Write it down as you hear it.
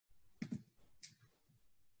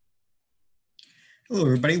Hello,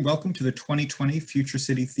 everybody. Welcome to the 2020 Future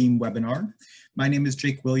City Theme webinar. My name is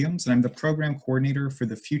Jake Williams, and I'm the program coordinator for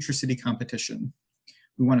the Future City competition.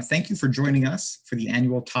 We want to thank you for joining us for the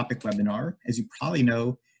annual topic webinar. As you probably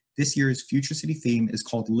know, this year's Future City theme is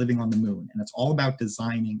called Living on the Moon, and it's all about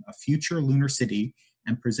designing a future lunar city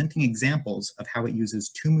and presenting examples of how it uses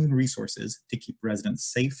two moon resources to keep residents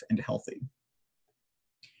safe and healthy.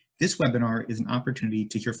 This webinar is an opportunity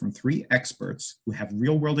to hear from three experts who have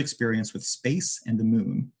real-world experience with space and the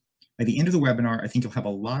moon. By the end of the webinar, I think you'll have a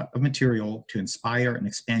lot of material to inspire and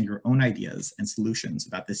expand your own ideas and solutions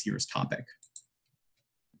about this year's topic.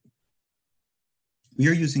 We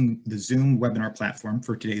are using the Zoom webinar platform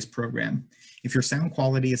for today's program. If your sound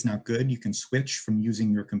quality is not good, you can switch from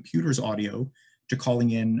using your computer's audio to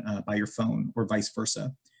calling in by your phone or vice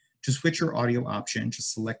versa. To switch your audio option,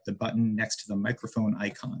 just select the button next to the microphone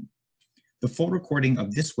icon. The full recording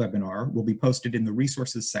of this webinar will be posted in the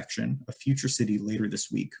resources section of Future City later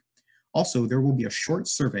this week. Also, there will be a short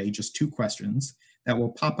survey, just 2 questions, that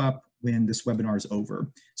will pop up when this webinar is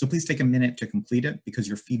over. So please take a minute to complete it because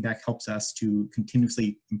your feedback helps us to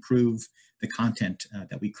continuously improve the content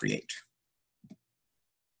that we create.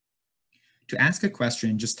 To ask a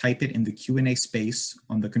question, just type it in the Q&A space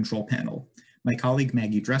on the control panel. My colleague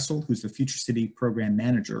Maggie Dressel, who's the Future City Program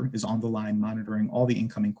Manager, is on the line monitoring all the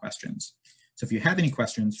incoming questions. So if you have any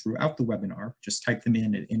questions throughout the webinar, just type them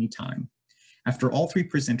in at any time. After all 3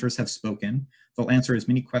 presenters have spoken, they'll answer as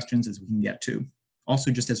many questions as we can get to.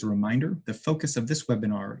 Also, just as a reminder, the focus of this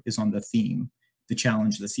webinar is on the theme, the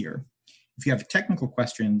challenge this year. If you have technical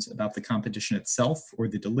questions about the competition itself or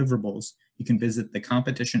the deliverables, you can visit the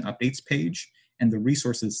competition updates page and the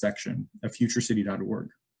resources section of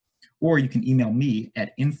futurecity.org. Or you can email me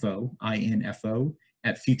at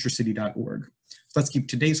info@futurecity.org. So let's keep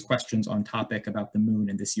today's questions on topic about the moon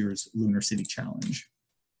and this year's Lunar City Challenge.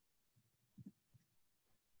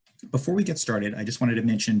 Before we get started, I just wanted to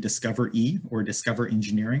mention Discover E, or Discover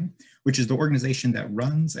Engineering, which is the organization that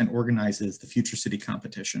runs and organizes the Future City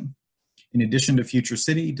competition. In addition to Future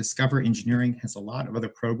City, Discover Engineering has a lot of other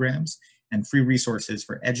programs and free resources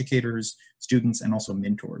for educators, students, and also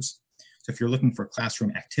mentors. So if you're looking for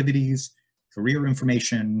classroom activities, career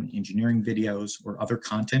information, engineering videos, or other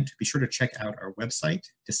content, be sure to check out our website,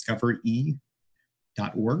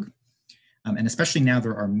 discovere.org. And especially now,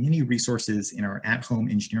 there are many resources in our at-home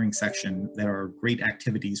engineering section that are great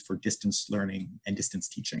activities for distance learning and distance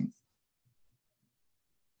teaching.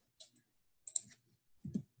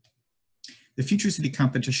 The Future City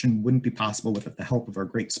competition wouldn't be possible without the help of our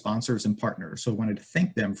great sponsors and partners, so I wanted to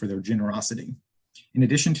thank them for their generosity. In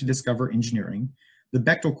addition to Discover Engineering, the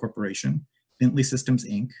Bechtel Corporation, Bentley Systems,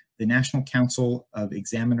 Inc., the National Council of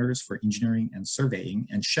Examiners for Engineering and Surveying,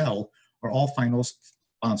 and Shell are all finals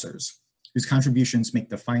sponsors, whose contributions make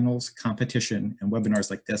the finals, competition, and webinars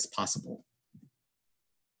like this possible.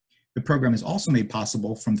 The program is also made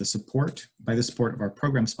possible by the support of our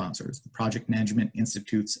program sponsors, the Project Management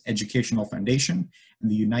Institute's Educational Foundation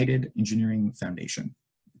and the United Engineering Foundation.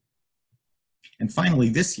 And finally,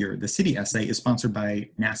 this year, the City Essay is sponsored by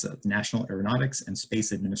NASA, the National Aeronautics and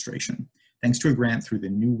Space Administration, thanks to a grant through the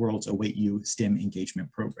New Worlds Await You STEM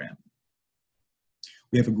Engagement Program.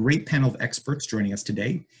 We have a great panel of experts joining us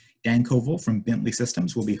today. Dan Koval from Bentley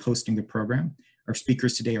Systems will be hosting the program. Our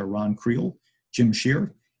speakers today are Ron Creel, Jim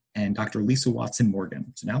Shear, and Dr. Lisa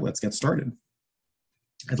Watson-Morgan. So now let's get started.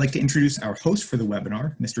 I'd like to introduce our host for the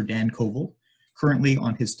webinar, Mr. Dan Koval. Currently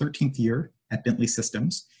on his 13th year at Bentley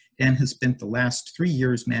Systems, Dan has spent the last 3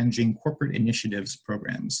 years managing corporate initiatives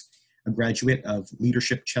programs. A graduate of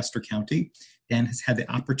Leadership Chester County, Dan has had the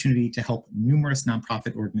opportunity to help numerous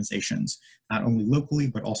nonprofit organizations, not only locally,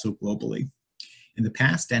 but also globally. In the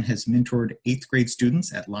past, Dan has mentored 8th grade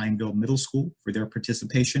students at Lionville Middle School for their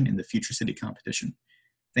participation in the Future City competition.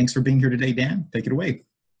 Thanks for being here today, Dan. Take it away.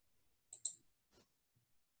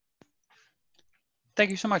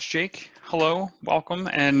 Thank you so much, Jake. Hello, welcome,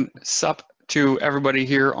 and sup to everybody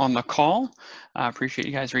here on the call. I appreciate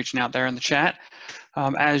you guys reaching out there in the chat.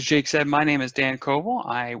 As Jake said, my name is Dan Koval.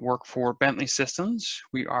 I work for Bentley Systems.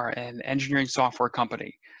 We are an engineering software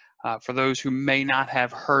company. For those who may not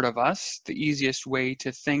have heard of us, the easiest way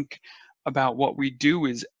to think about what we do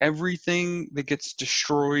is everything that gets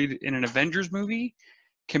destroyed in an Avengers movie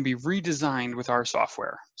can be redesigned with our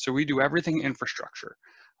software. So we do everything infrastructure,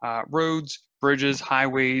 roads, bridges,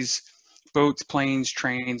 highways, boats, planes,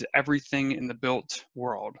 trains, everything in the built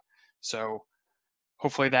world. So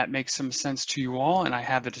hopefully that makes some sense to you all. And I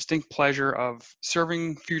have the distinct pleasure of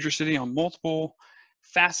serving Future City on multiple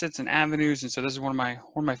facets and avenues. And so this is one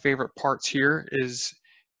of my favorite parts here is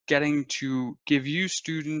getting to give you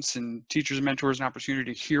students and teachers and mentors an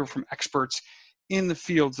opportunity to hear from experts in the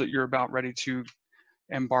fields that you're about ready to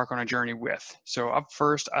embark on a journey with. So up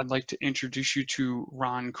first, I'd like to introduce you to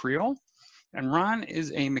Ron Creel. And Ron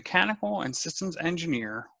is a mechanical and systems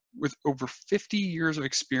engineer with over 50 years of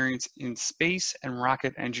experience in space and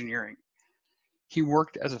rocket engineering. He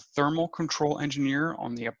worked as a thermal control engineer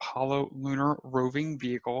on the Apollo lunar roving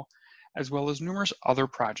vehicle, as well as numerous other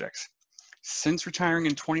projects. Since retiring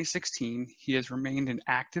in 2016, he has remained an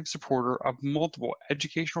active supporter of multiple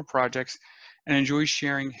educational projects and enjoys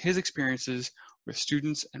sharing his experiences with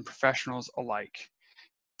students and professionals alike.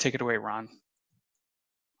 Take it away, Ron.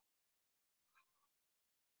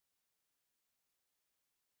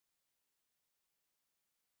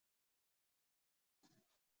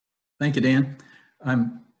 Thank you, Dan.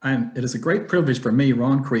 It is a great privilege for me,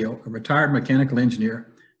 Ron Creel, a retired mechanical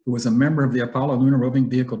engineer who was a member of the Apollo lunar roving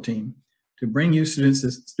vehicle team, to bring you students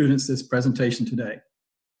this presentation today.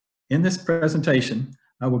 In this presentation,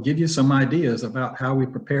 I will give you some ideas about how we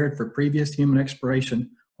prepared for previous human exploration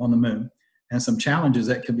on the moon and some challenges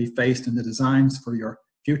that can be faced in the designs for your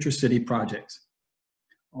future city projects.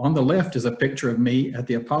 On the left is a picture of me at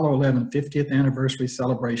the Apollo 11 50th anniversary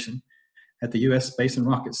celebration at the U.S. Space and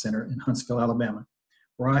Rocket Center in Huntsville, Alabama,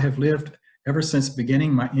 where I have lived ever since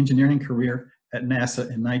beginning my engineering career at NASA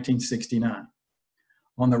in 1969.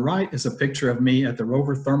 On the right is a picture of me at the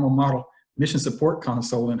rover thermal model mission support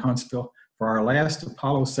console in Huntsville for our last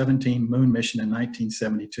Apollo 17 moon mission in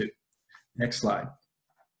 1972. Next slide.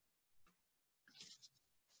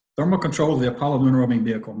 Thermal control of the Apollo lunar roving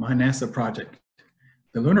vehicle, my NASA project.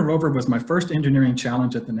 The lunar rover was my first engineering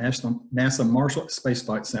challenge at the NASA Marshall Space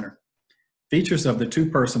Flight Center. Features of the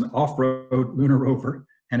two-person off-road lunar rover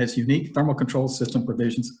and its unique thermal control system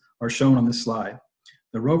provisions are shown on this slide.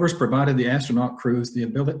 The rovers provided the astronaut crews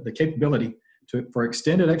the capability for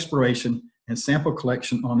extended exploration and sample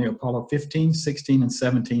collection on the Apollo 15, 16, and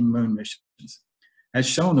 17 moon missions. As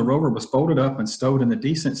shown, the rover was folded up and stowed in the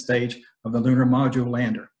descent stage of the lunar module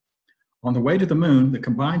lander. On the way to the moon, the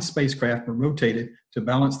combined spacecraft were rotated to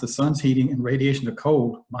balance the sun's heating and radiation to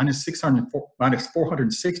cold, minus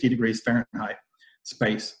 460 degrees Fahrenheit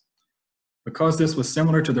space. Because this was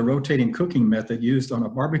similar to the rotating cooking method used on a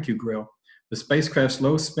barbecue grill, the spacecraft's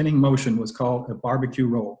low spinning motion was called a barbecue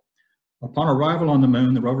roll. Upon arrival on the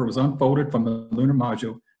moon, the rover was unfolded from the lunar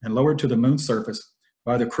module and lowered to the moon's surface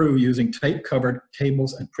by the crew using tape-covered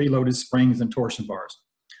cables and preloaded springs and torsion bars.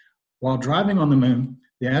 While driving on the moon,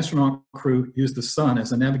 the astronaut crew used the sun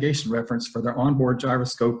as a navigation reference for their onboard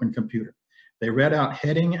gyroscope and computer. They read out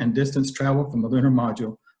heading and distance travel from the lunar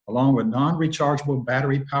module, along with non-rechargeable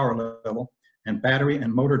battery power level and battery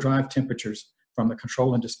and motor drive temperatures from the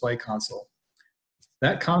control and display console.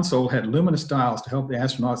 That console had luminous dials to help the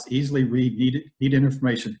astronauts easily read needed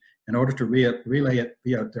information in order to relay it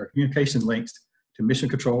via their communication links to Mission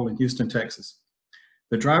Control in Houston, Texas.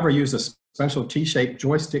 The driver used a special T-shaped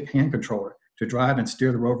joystick hand controller to drive and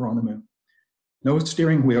steer the rover on the moon. No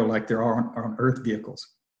steering wheel like there are on Earth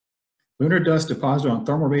vehicles. Lunar dust deposited on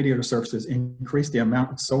thermal radiator surfaces increased the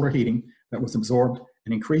amount of solar heating that was absorbed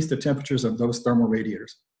and increased the temperatures of those thermal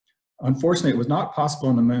radiators. Unfortunately, it was not possible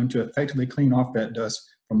on the moon to effectively clean off that dust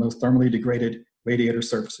from those thermally degraded radiator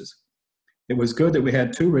surfaces. It was good that we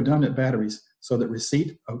had two redundant batteries so that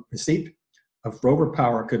receipt of rover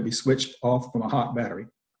power could be switched off from a hot battery.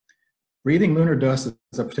 Breathing lunar dust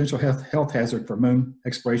is a potential health hazard for moon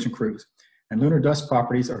exploration crews, and lunar dust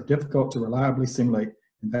properties are difficult to reliably simulate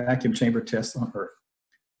in vacuum chamber tests on Earth.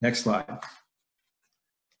 Next slide.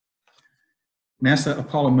 NASA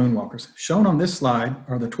Apollo moonwalkers. Shown on this slide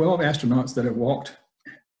are the 12 astronauts that have walked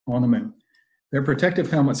on the moon. Their protective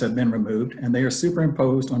helmets have been removed, and they are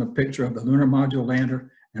superimposed on a picture of the lunar module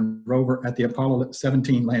lander and rover at the Apollo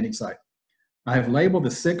 17 landing site. I have labeled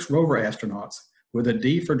the 6 rover astronauts with a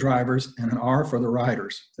D for drivers and an R for the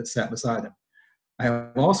riders that sat beside them. I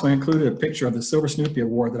have also included a picture of the Silver Snoopy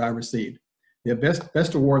Award that I received, the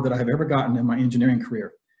best award that I have ever gotten in my engineering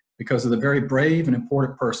career, because of the very brave and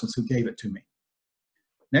important persons who gave it to me.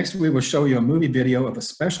 Next, we will show you a movie video of a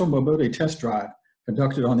special mobility test drive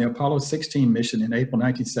conducted on the Apollo 16 mission in April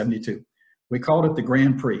 1972. We called it the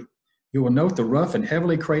Grand Prix. You will note the rough and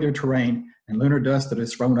heavily cratered terrain and lunar dust that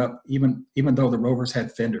is thrown up even though the rovers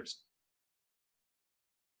had fenders.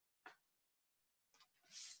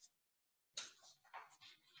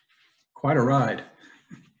 Quite a ride.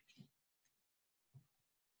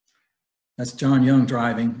 That's John Young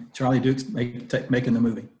driving, Charlie Duke's making the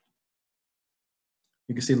movie.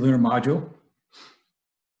 You can see the lunar module.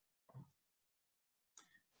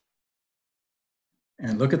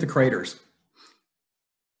 And look at the craters.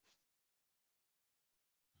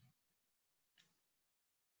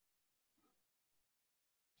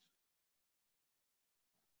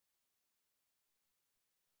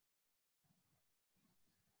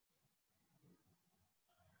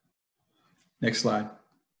 Next slide.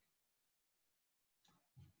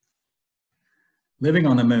 Living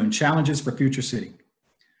on the moon, challenges for future city.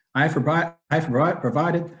 I've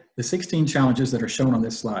provided the 16 challenges that are shown on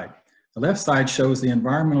this slide. The left side shows the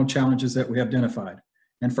environmental challenges that we have identified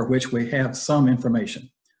and for which we have some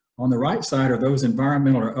information. On the right side are those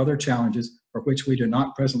environmental or other challenges for which we do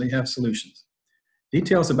not presently have solutions.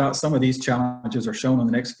 Details about some of these challenges are shown on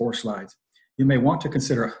the next 4 slides. You may want to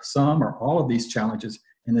consider some or all of these challenges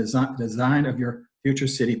in the design of your future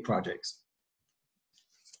city projects.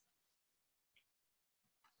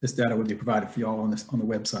 This data will be provided for you all on the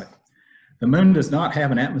website. The moon does not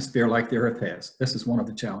have an atmosphere like the Earth has. This is one of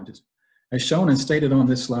the challenges. As shown and stated on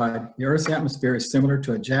this slide, the Earth's atmosphere is similar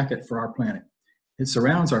to a jacket for our planet. It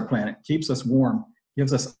surrounds our planet, keeps us warm,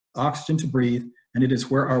 gives us oxygen to breathe, and it is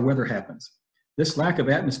where our weather happens. This lack of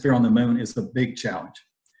atmosphere on the moon is a big challenge.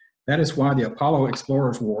 That is why the Apollo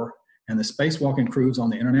explorers wore, and the spacewalking crews on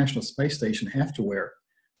the International Space Station have to wear,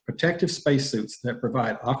 protective spacesuits that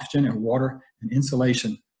provide oxygen and water and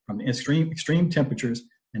insulation from the extreme temperatures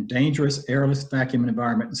and dangerous airless vacuum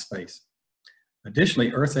environment in space.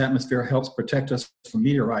 Additionally, Earth's atmosphere helps protect us from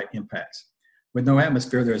meteorite impacts. With no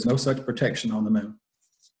atmosphere, there is no such protection on the moon.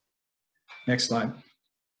 Next slide.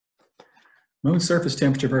 Moon surface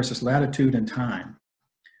temperature versus latitude and time.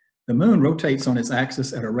 The moon rotates on its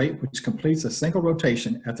axis at a rate which completes a single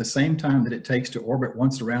rotation at the same time that it takes to orbit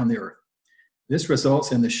once around the Earth. This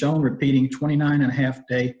results in the shown repeating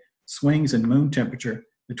 29.5-day swings in moon temperature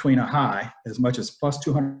between a high as much as plus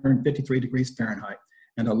 253 degrees Fahrenheit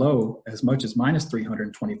and a low as much as minus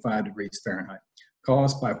 325 degrees Fahrenheit,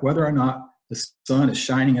 caused by whether or not the sun is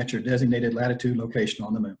shining at your designated latitude location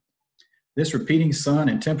on the moon. This repeating sun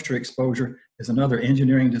and temperature exposure is another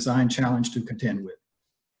engineering design challenge to contend with.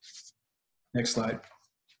 Next slide.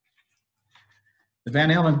 The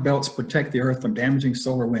Van Allen belts protect the Earth from damaging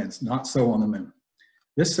solar winds, not so on the moon.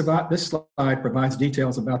 This slide provides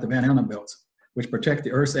details about the Van Allen belts, which protect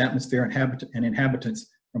the Earth's atmosphere and inhabitants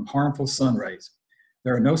from harmful sun rays.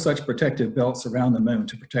 There are no such protective belts around the moon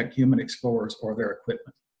to protect human explorers or their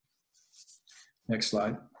equipment. Next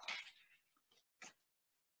slide.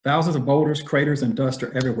 Thousands of boulders, craters, and dust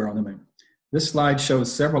are everywhere on the moon. This slide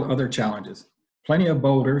shows several other challenges. Plenty of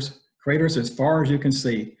boulders, craters as far as you can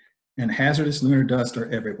see, and hazardous lunar dust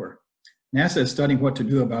are everywhere. NASA is studying what to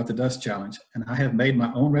do about the dust challenge, and I have made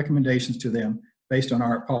my own recommendations to them based on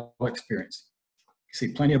our Apollo experience. You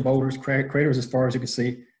see plenty of boulders, craters as far as you can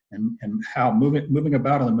see, and how moving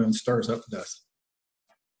about on the moon stirs up the dust.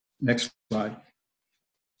 Next slide.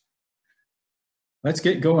 Let's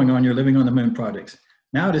get going on your Living on the Moon projects.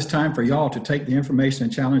 Now it is time for y'all to take the information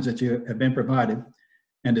and challenge that you have been provided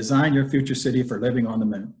and design your future city for living on the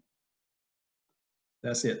moon.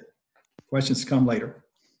 That's it. Questions come later.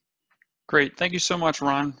 Great. Thank you so much,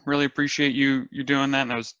 Ron. Really appreciate you doing that.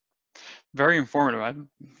 And that was very informative. I'm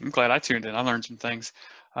glad I tuned in. I learned some things.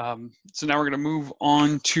 So now we're going to move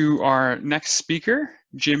on to our next speaker,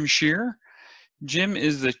 Jim Shear. Jim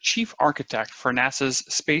is the Chief Architect for NASA's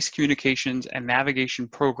Space Communications and Navigation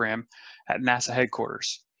Program at NASA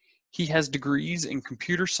headquarters. He has degrees in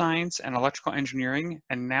computer science and electrical engineering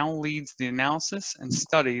and now leads the analysis and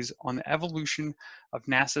studies on the evolution of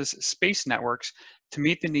NASA's space networks to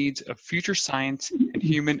meet the needs of future science and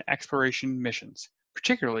human exploration missions,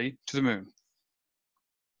 particularly to the moon.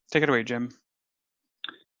 Take it away, Jim.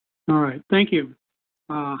 All right, thank you.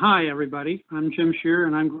 Hi, everybody. I'm Jim Shear,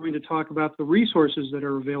 and I'm going to talk about the resources that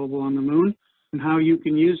are available on the moon and how you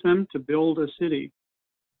can use them to build a city.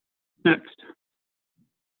 Next.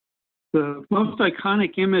 The most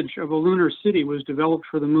iconic image of a lunar city was developed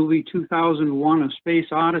for the movie 2001: A Space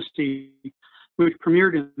Odyssey, which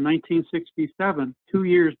premiered in 1967, 2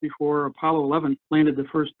 years before Apollo 11 landed the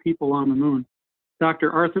first people on the moon.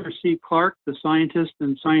 Dr. Arthur C. Clarke, the scientist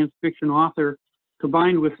and science fiction author,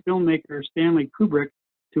 combined with filmmaker Stanley Kubrick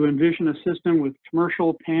to envision a system with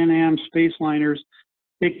commercial Pan Am space liners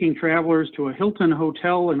taking travelers to a Hilton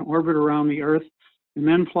hotel in orbit around the Earth, and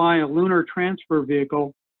then fly a lunar transfer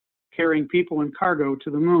vehicle carrying people and cargo to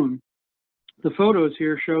the moon. The photos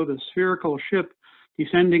here show the spherical ship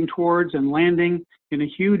descending towards and landing in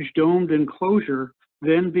a huge domed enclosure,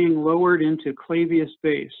 then being lowered into Clavia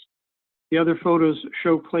space. The other photos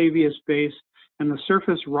show Clavia space and the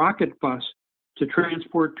surface rocket bus to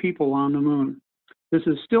transport people on the moon. This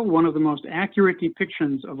is still one of the most accurate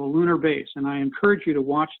depictions of a lunar base, and I encourage you to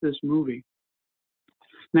watch this movie.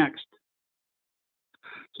 Next.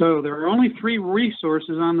 So there are only 3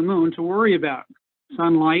 resources on the moon to worry about: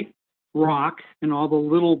 sunlight, rock, and all the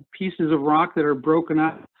little pieces of rock that are broken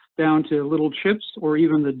up down to little chips, or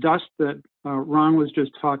even the dust that Ron was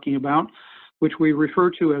just talking about, which we refer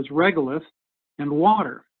to as regolith, and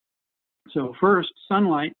water. So first,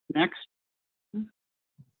 sunlight, next.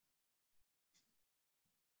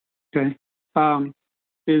 Okay,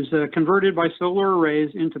 is converted by solar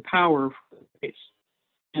arrays into power for space.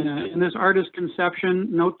 In this artist's conception,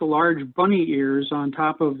 note the large bunny ears on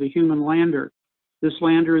top of the human lander. This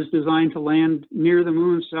lander is designed to land near the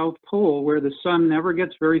moon's south pole, where the sun never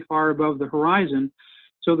gets very far above the horizon,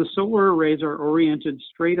 so the solar arrays are oriented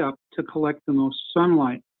straight up to collect the most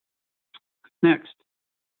sunlight. Next.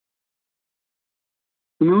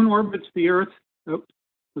 The moon orbits the Earth. Oh,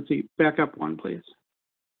 let's see, back up one, please.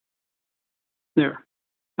 There.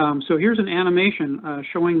 So here's an animation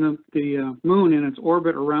showing the moon in its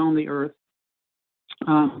orbit around the Earth.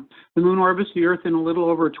 The moon orbits the Earth in a little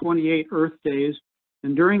over 28 Earth days,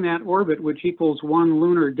 and during that orbit, which equals 1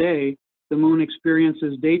 lunar day, the moon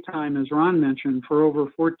experiences daytime, as Ron mentioned, for over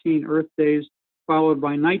 14 Earth days, followed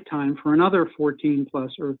by nighttime for another 14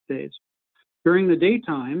 plus Earth days. During the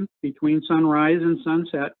daytime, between sunrise and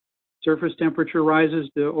sunset, surface temperature rises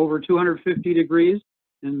to over 250 degrees,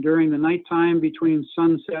 and during the nighttime between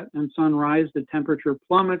sunset and sunrise, the temperature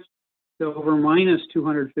plummets to over minus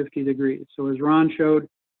 250 degrees. So as Ron showed,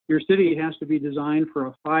 your city has to be designed for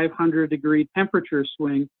a 500-degree temperature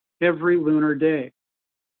swing every lunar day.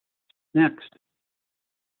 Next.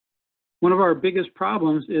 One of our biggest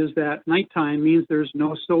problems is that nighttime means there's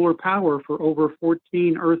no solar power for over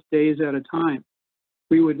 14 Earth days at a time.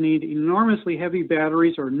 We would need enormously heavy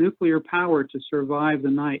batteries or nuclear power to survive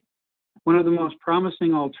the night. One of the most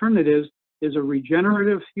promising alternatives is a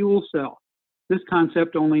regenerative fuel cell. This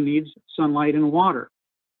concept only needs sunlight and water.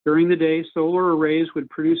 During the day, solar arrays would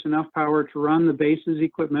produce enough power to run the base's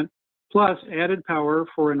equipment, plus added power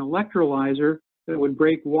for an electrolyzer that would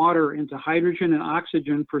break water into hydrogen and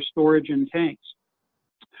oxygen for storage in tanks.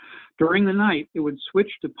 During the night, it would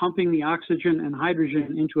switch to pumping the oxygen and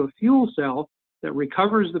hydrogen into a fuel cell that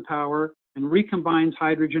recovers the power and recombines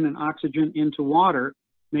hydrogen and oxygen into water,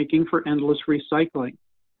 making for endless recycling.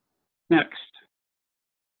 Next.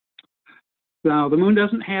 Now, the moon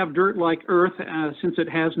doesn't have dirt like Earth since it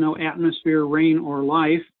has no atmosphere, rain, or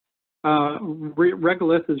life.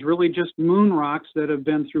 Regolith is really just moon rocks that have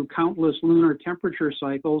been through countless lunar temperature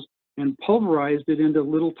cycles and pulverized it into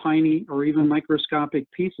little tiny or even microscopic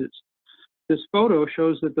pieces. This photo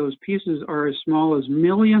shows that those pieces are as small as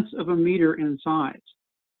millionths of a meter in size.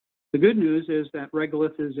 The good news is that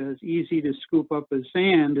regolith is as easy to scoop up as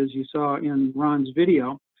sand, as you saw in Ron's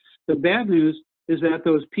video. The bad news is that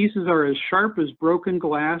those pieces are as sharp as broken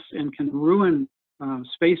glass and can ruin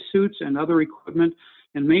spacesuits and other equipment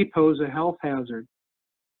and may pose a health hazard.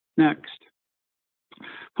 Next.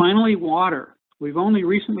 Finally, water. We've only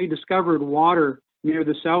recently discovered water near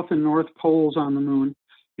the south and north poles on the moon,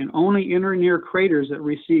 and only in or near craters that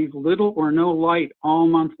receive little or no light all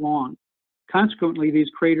month long. Consequently, these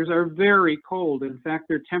craters are very cold. In fact,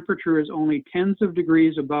 their temperature is only tens of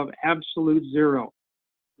degrees above absolute zero,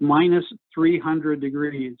 minus 300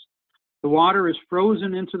 degrees. The water is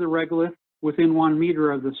frozen into the regolith within 1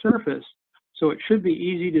 meter of the surface, so it should be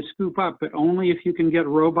easy to scoop up, but only if you can get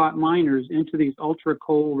robot miners into these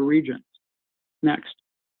ultra-cold regions. Next.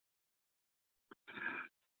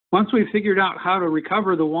 Once we've figured out how to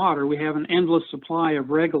recover the water, we have an endless supply of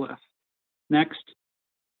regolith. Next.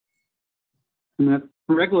 And that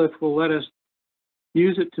regolith will let us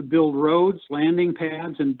use it to build roads, landing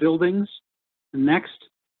pads, and buildings. And next,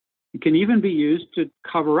 it can even be used to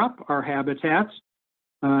cover up our habitats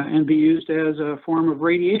and be used as a form of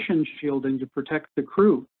radiation shielding to protect the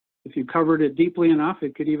crew. If you covered it deeply enough,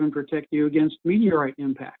 it could even protect you against meteorite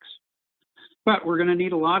impacts. But we're going to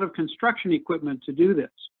need a lot of construction equipment to do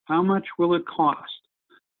this. How much will it cost?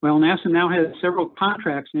 Well, NASA now has several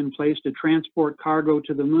contracts in place to transport cargo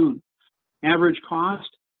to the moon. Average cost,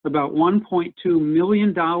 about $1.2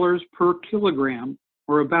 million per kilogram,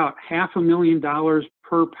 or about $500,000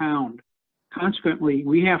 per pound. Consequently,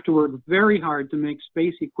 we have to work very hard to make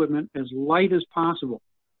space equipment as light as possible.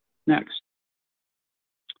 Next.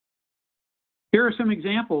 Here are some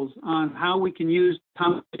examples on how we can use a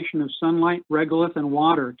combination of sunlight, regolith, and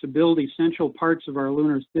water to build essential parts of our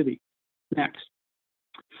lunar city. Next.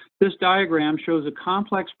 This diagram shows a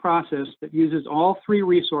complex process that uses all three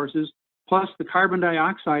resources, plus the carbon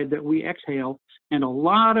dioxide that we exhale, and a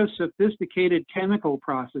lot of sophisticated chemical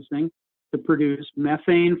processing to produce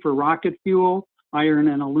methane for rocket fuel, iron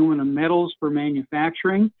and aluminum metals for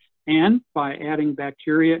manufacturing, and by adding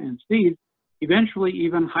bacteria and seeds, eventually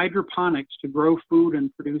even hydroponics to grow food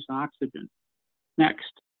and produce oxygen.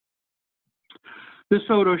 Next. This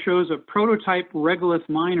photo shows a prototype regolith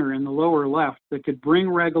miner in the lower left that could bring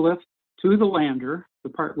regolith to the lander, the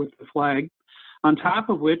part with the flag, on top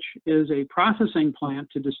of which is a processing plant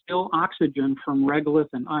to distill oxygen from regolith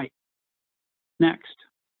and ice. Next.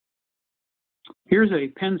 Here's a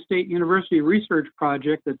Penn State University research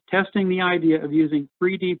project that's testing the idea of using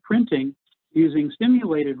 3D printing using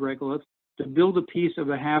simulated regolith to build a piece of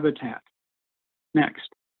a habitat. Next.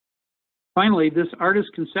 Finally, this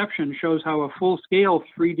artist's conception shows how a full-scale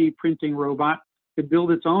 3D printing robot could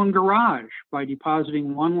build its own garage by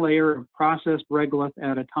depositing one layer of processed regolith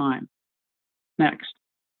at a time. Next.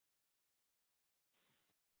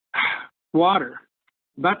 Water.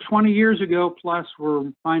 About 20 years ago, plus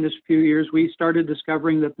or minus a few years, we started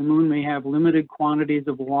discovering that the moon may have limited quantities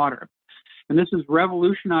of water. And this has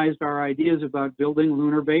revolutionized our ideas about building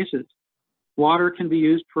lunar bases. Water can be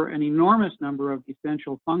used for an enormous number of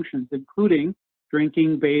essential functions, including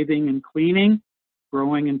drinking, bathing, and cleaning,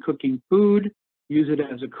 growing and cooking food, use it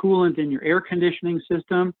as a coolant in your air conditioning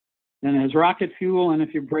system, and as rocket fuel, and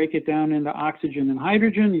if you break it down into oxygen and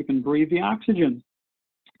hydrogen, you can breathe the oxygen.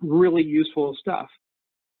 Really useful stuff.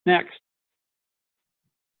 Next.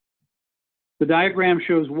 The diagram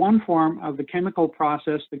shows one form of the chemical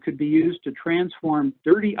process that could be used to transform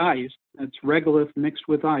dirty ice, that's regolith mixed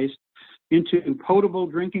with ice, into potable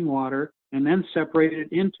drinking water and then separate it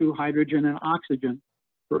into hydrogen and oxygen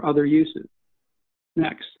for other uses.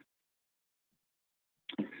 Next.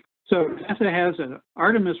 So NASA has an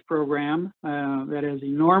Artemis program that is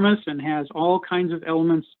enormous and has all kinds of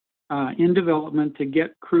elements in development to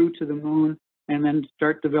get crew to the moon and then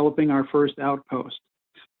start developing our first outpost.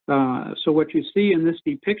 So what you see in this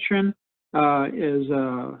depiction is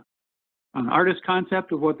an artist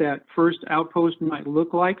concept of what that first outpost might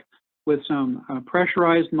look like, with some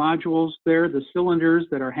pressurized modules there, the cylinders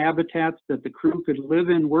that are habitats that the crew could live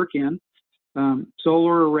in, work in,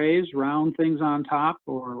 solar arrays, round things on top,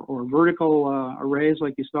 or vertical arrays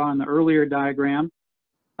like you saw in the earlier diagram,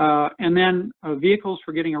 and then vehicles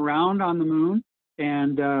for getting around on the moon,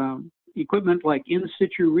 and equipment like in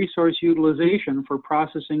situ resource utilization for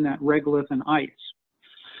processing that regolith and ice.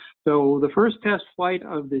 So the first test flight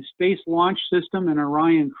of the Space Launch System and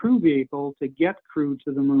Orion crew vehicle to get crew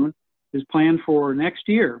to the moon is planned for next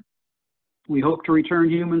year. We hope to return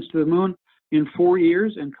humans to the moon in 4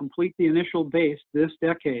 years and complete the initial base this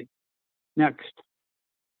decade. Next.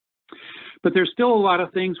 But there's still a lot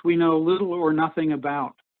of things we know little or nothing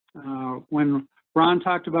about. When Ron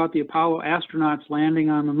talked about the Apollo astronauts landing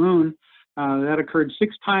on the moon, that occurred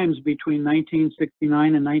 6 times between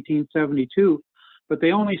 1969 and 1972, but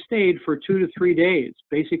they only stayed for 2 to 3 days,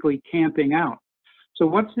 basically camping out. So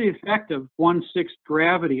what's the effect of 1/6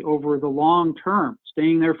 gravity over the long term,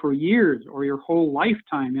 staying there for years or your whole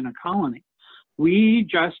lifetime in a colony? We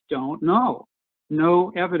just don't know.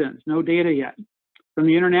 No evidence, no data yet. From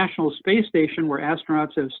the International Space Station, where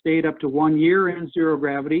astronauts have stayed up to 1 year in zero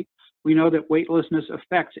gravity, we know that weightlessness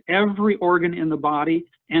affects every organ in the body,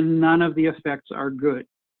 and none of the effects are good.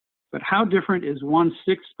 But how different is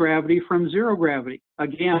 1/6 gravity from zero gravity?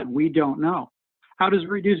 Again, we don't know. How does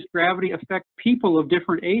reduced gravity affect people of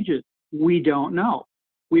different ages? We don't know.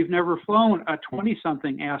 We've never flown a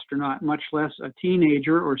 20-something astronaut, much less a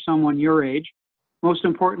teenager or someone your age. Most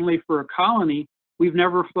importantly, for a colony, we've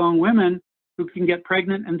never flown women who can get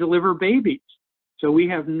pregnant and deliver babies. So we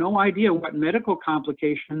have no idea what medical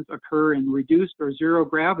complications occur in reduced or zero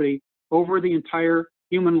gravity over the entire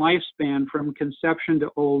human lifespan from conception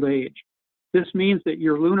to old age. This means that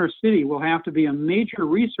your lunar city will have to be a major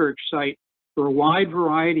research site for a wide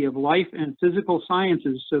variety of life and physical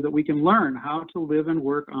sciences so that we can learn how to live and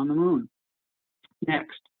work on the moon.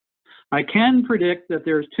 Next, I can predict that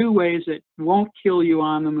there's 2 ways that won't kill you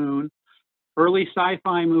on the moon. Early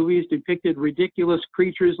sci-fi movies depicted ridiculous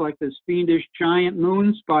creatures like this fiendish giant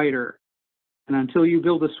moon spider. And until you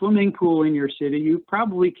build a swimming pool in your city, you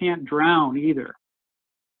probably can't drown either.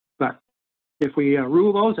 But if we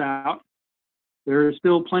rule those out, there are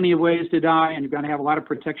still plenty of ways to die, and you're going to have a lot of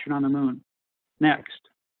protection on the moon. Next.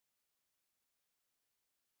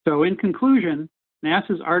 So in conclusion,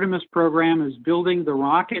 NASA's Artemis program is building the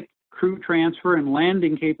rocket crew transfer and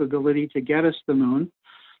landing capability to get us to the moon.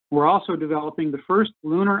 We're also developing the first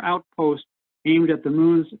lunar outpost aimed at the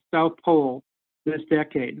moon's south pole this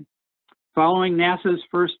decade. Following NASA's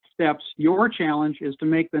first steps, your challenge is to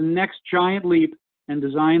make the next giant leap and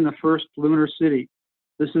design the first lunar city.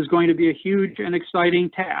 This is going to be a huge and exciting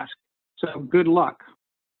task, so good luck.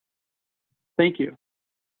 Thank you.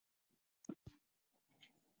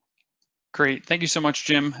 Great. Thank you so much,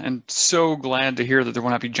 Jim. And so glad to hear that there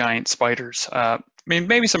will not be giant spiders. I mean,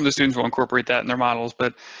 maybe some of the students will incorporate that in their models,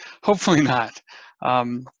 but hopefully not.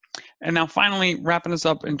 And now finally, wrapping us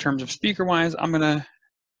up in terms of speaker-wise, I'm going to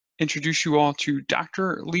introduce you all to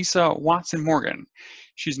Dr. Lisa Watson-Morgan.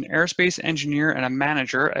 She's an aerospace engineer and a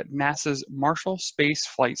manager at NASA's Marshall Space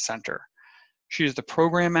Flight Center. She is the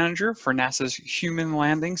program manager for NASA's Human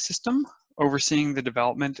Landing System, overseeing the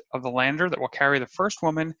development of the lander that will carry the first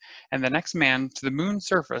woman and the next man to the moon's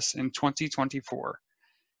surface in 2024.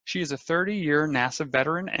 She is a 30-year NASA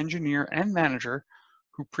veteran engineer and manager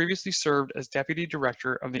who previously served as Deputy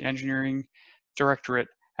Director of the Engineering Directorate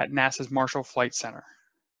at NASA's Marshall Flight Center.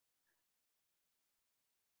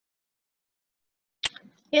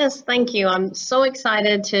 Yes, thank you. I'm so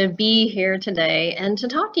excited to be here today and to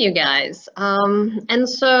talk to you guys. And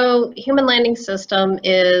so, Human Landing System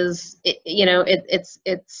is,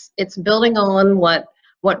 it's building on what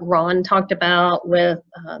Ron talked about with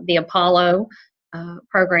the Apollo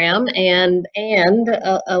program, and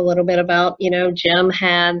a little bit about, Jim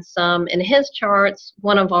had some in his charts.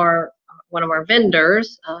 One of our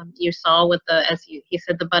vendors, you saw with the, as he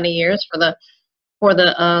said, the bunny ears for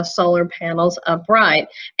the solar panels upright.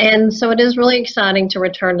 And so it is really exciting to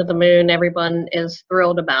return to the moon. Everyone is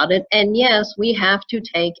thrilled about it. And yes, we have to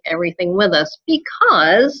take everything with us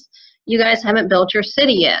because you guys haven't built your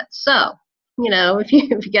city yet. So, if you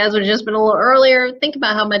guys would have just been a little earlier, think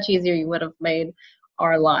about how much easier you would have made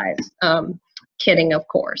our lives. Kidding, of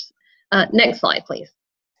course. Next slide, please.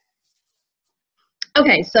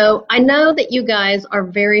 Okay, so I know that you guys are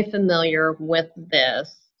very familiar with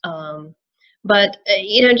this. But,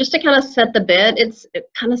 just to kind of set the bit, it's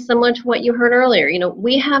kind of similar to what you heard earlier.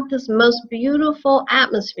 We have this most beautiful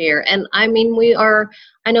atmosphere. And I mean,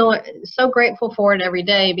 I know, so grateful for it every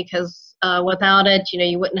day because without it,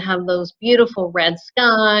 you wouldn't have those beautiful red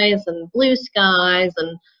skies and blue skies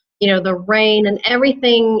and, the rain and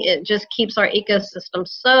everything. It just keeps our ecosystem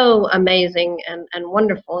so amazing and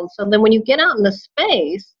wonderful. And so then when you get out into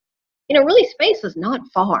space, really space is not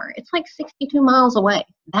far. It's like 62 miles away.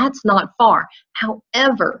 That's not far.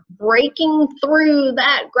 However, breaking through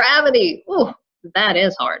that gravity, ooh, that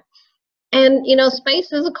is hard. And,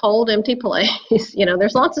 space is a cold, empty place.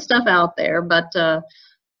 There's lots of stuff out there, but, but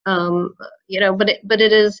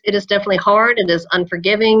it is definitely hard. It is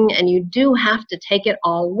unforgiving, and you do have to take it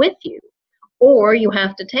all with you. Or you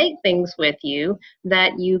have to take things with you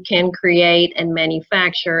that you can create and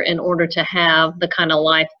manufacture in order to have the kind of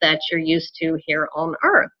life that you're used to here on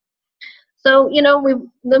Earth. So,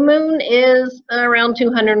 the moon is around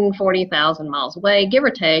 240,000 miles away, give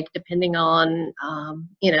or take, depending on,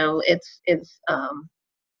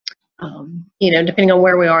 depending on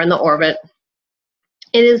where we are in the orbit.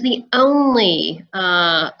 It is the only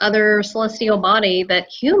other celestial body that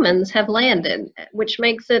humans have landed, which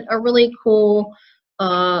makes it a really cool,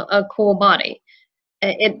 body.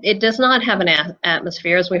 It does not have an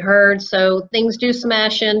atmosphere, as we heard, so things do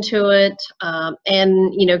smash into it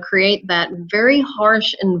and create that very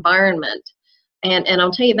harsh environment. And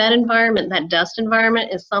I'll tell you, that environment, that dust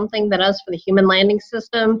environment, is something that us for the Human Landing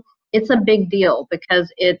System, it's a big deal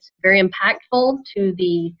because it's very impactful to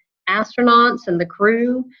the astronauts and the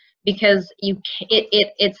crew because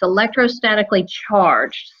it's electrostatically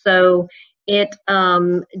charged, so it's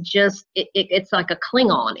like a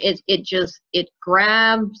Klingon. It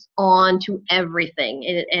grabs onto everything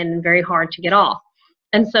and very hard to get off.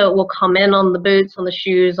 And so it will come in on the boots, on the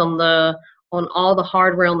shoes, on all the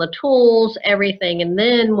hardware, on the tools, everything, and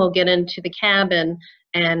then we'll get into the cabin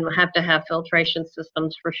and we'll have to have filtration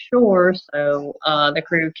systems for sure so the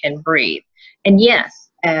crew can breathe. And yes,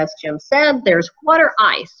 as Jim said, there's water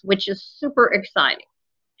ice, which is super exciting.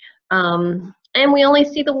 And we only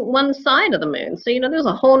see the one side of the moon. So, there's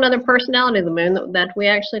a whole nother personality of the moon that we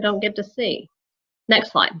actually don't get to see.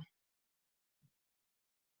 Next slide.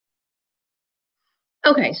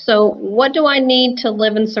 Okay, so what do I need to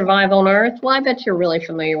live and survive on Earth? Well, I bet you're really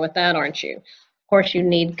familiar with that, aren't you? Of course, you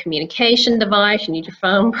need communication device, you need your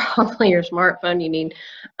phone, probably your smartphone, you need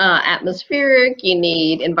atmospheric, you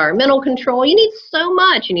need environmental control, you need so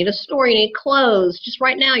much. You need a store, you need clothes. Just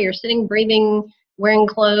right now, you're sitting, breathing, wearing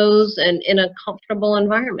clothes, and in a comfortable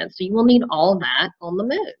environment. So you will need all that on the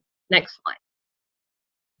moon. Next slide.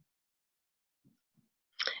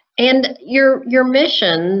 And your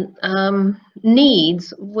mission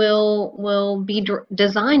needs will be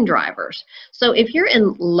design drivers. So if you're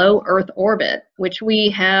in low Earth orbit, which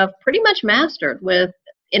we have pretty much mastered with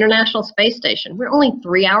International Space Station, we're only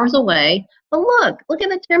 3 hours away. But look at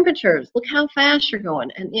the temperatures. Look how fast you're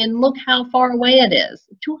going, and look how far away it is,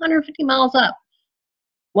 250 miles up.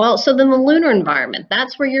 Well, so then the lunar environment,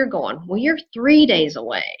 that's where you're going. Well, you're 3 days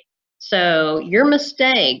away. So your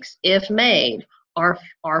mistakes, if made, are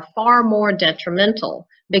far more detrimental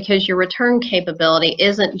because your return capability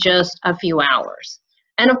isn't just a few hours.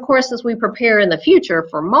 And of course, as we prepare in the future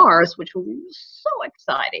for Mars, which will be so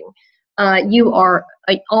exciting, you are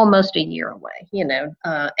almost a year away, you know.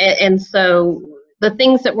 And so the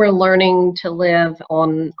things that we're learning to live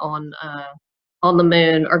on the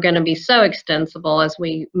moon are going to be so extensible as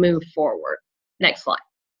we move forward. Next slide.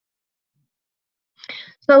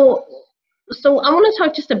 So I want to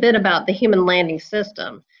talk just a bit about the human landing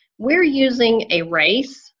system. We're using a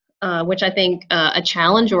race, which I think a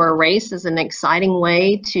challenge or a race is an exciting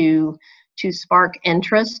way to spark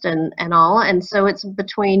interest and all. And so it's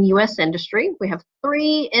between U.S. industry. We have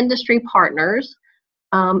 3 industry partners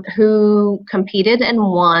who competed and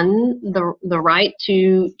won the right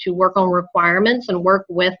to work on requirements and work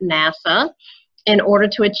with NASA in order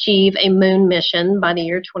to achieve a moon mission by the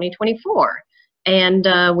year 2024. And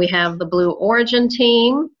we have the Blue Origin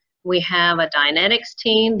team, we have a Dynetics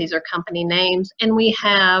team, these are company names, and we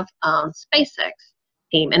have SpaceX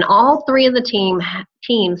team. And all 3 of the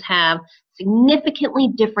teams have significantly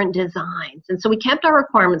different designs. And so we kept our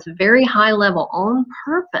requirements very high level on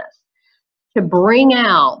purpose to bring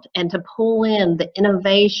out and to pull in the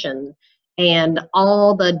innovation and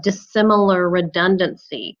all the dissimilar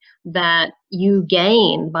redundancy that you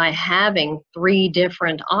gain by having 3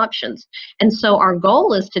 different options. And so our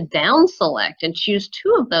goal is to down select and choose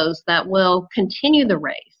 2 of those that will continue the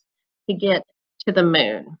race to get to the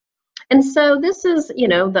moon. And so this is, you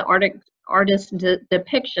know, the artist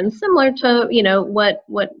depiction, similar to, you know, what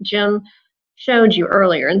Jim showed you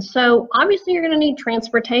earlier. And so obviously you're going to need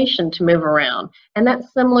transportation to move around. And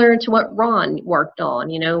that's similar to what Ron worked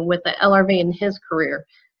on, you know, with the LRV in his career.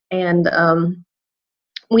 And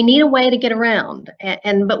we need a way to get around.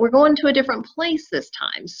 But we're going to a different place this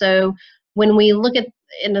time. So when we look at,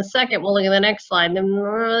 in a second, we'll look at the next slide,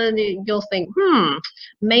 and you'll think,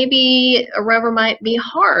 maybe a rover might be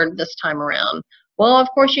hard this time around. Well, of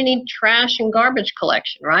course, you need trash and garbage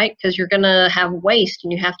collection, right? Because you're going to have waste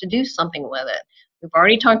and you have to do something with it. We've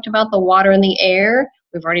already talked about the water and the air.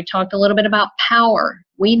 We've already talked a little bit about power.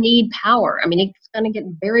 We need power. I mean, it's going to get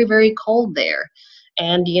very, very cold there.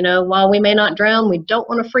 And, you know, while we may not drown, we don't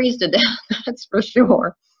want to freeze to death, that's for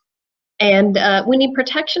sure. And we need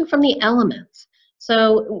protection from the elements.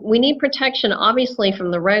 So we need protection, obviously,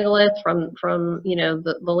 from the regolith, from you know,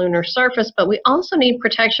 the lunar surface, but we also need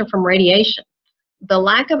protection from radiation. The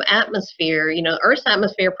lack of atmosphere, you know, Earth's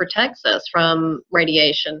atmosphere protects us from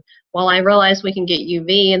radiation. While I realize we can get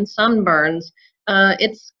UV and sunburns,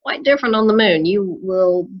 it's quite different on the moon. You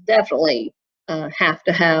will definitely have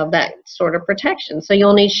to have that sort of protection. So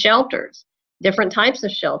you'll need shelters, different types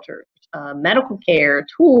of shelters, medical care,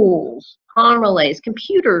 tools, comm relays,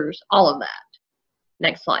 computers, all of that.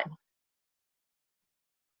 Next slide.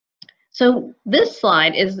 So this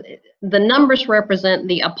slide is, the numbers represent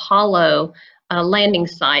the Apollo landing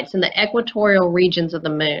sites in the equatorial regions of the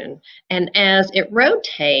moon. And as it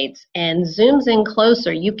rotates and zooms in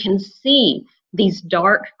closer, you can see these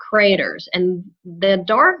dark craters. And the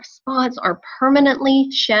dark spots are permanently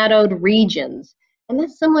shadowed regions. And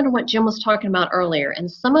that's similar to what Jim was talking about earlier. And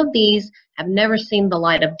some of these have never seen the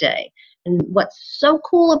light of day. And what's so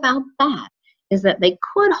cool about that is that they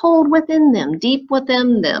could hold within them, deep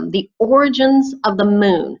within them, the origins of the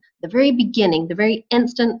moon, the very beginning, the very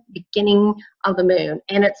instant beginning of the moon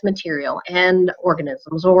and its material and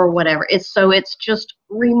organisms or whatever. It's just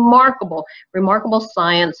remarkable, remarkable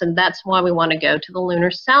science, and that's why we want to go to the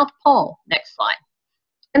lunar South Pole. Next slide.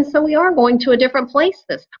 And so we are going to a different place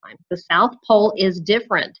this time. The South Pole is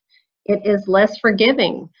different. It is less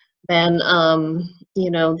forgiving than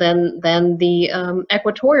than the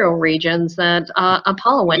equatorial regions that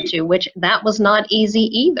Apollo went to, which that was not easy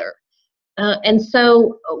either. And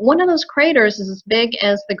so one of those craters is as big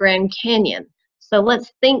as the Grand Canyon. So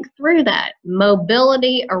let's think through that.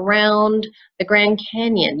 Mobility around the Grand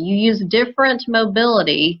Canyon. You use different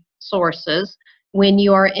mobility sources when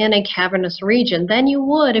you are in a cavernous region than you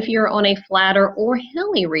would if you're on a flatter or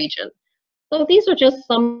hilly region. So these are just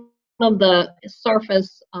some of the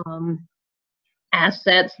surface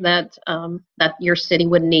assets that your city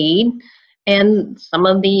would need, and some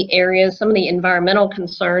of the areas, some of the environmental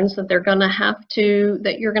concerns that you're going to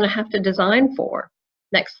have to design for.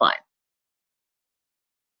 Next slide.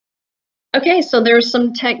 Okay, so there's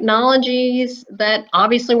some technologies that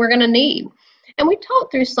obviously we're going to need. And we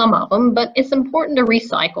talked through some of them, but it's important to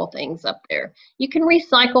recycle things up there. You can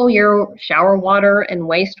recycle your shower water and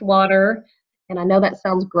wastewater. And I know that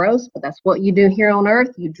sounds gross, but that's what you do here on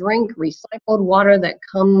Earth. You drink recycled water that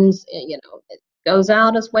comes, you know, it goes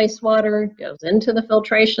out as wastewater, goes into the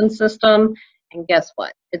filtration system, and guess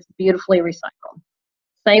what? It's beautifully recycled.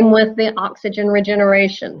 Same with the oxygen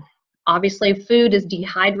regeneration. Obviously, food is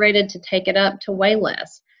dehydrated to take it up to weigh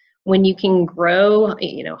less. When you can grow,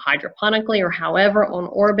 you know, hydroponically or however on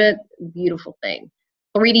orbit, beautiful thing.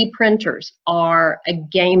 3D printers are a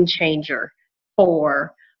game changer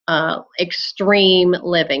for extreme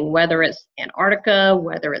living, whether it's Antarctica,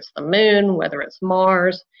 whether it's the moon, whether it's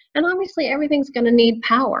Mars, and obviously everything's going to need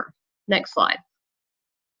power. Next slide.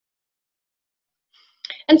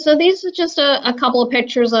 And so these are just a couple of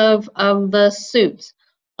pictures of the suits.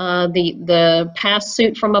 The past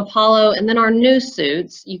suit from Apollo, and then our new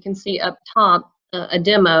suits. You can see up top a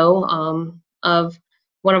demo of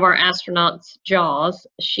one of our astronauts' jaws.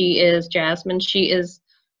 She is Jasmine.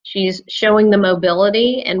 She's showing the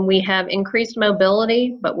mobility, and we have increased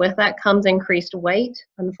mobility, but with that comes increased weight,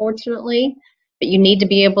 unfortunately. But you need to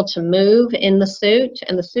be able to move in the suit,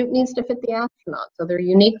 and the suit needs to fit the astronaut. So they're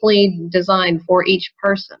uniquely designed for each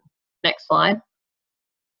person. Next slide.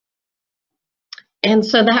 And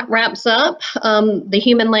so that wraps up. The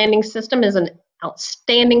Human Landing System is an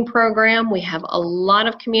outstanding program. We have a lot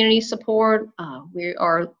of community support. We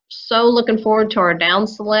are so looking forward to our down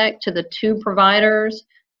select, to the 2 providers,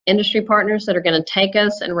 industry partners that are going to take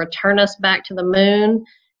us and return us back to the moon.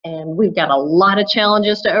 And we've got a lot of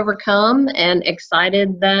challenges to overcome, and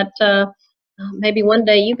excited that maybe one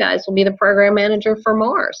day you guys will be the program manager for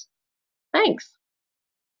Mars. Thanks.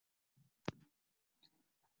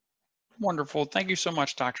 Wonderful. Thank you so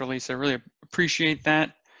much, Dr. Lisa. I really appreciate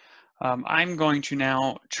that. I'm going to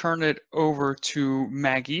now turn it over to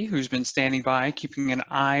Maggie, who's been standing by, keeping an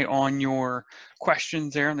eye on your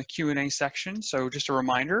questions there in the Q&A section. So just a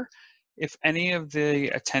reminder, if any of the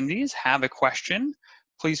attendees have a question,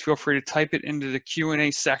 please feel free to type it into the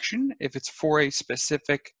Q&A section. If it's for a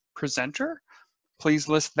specific presenter, please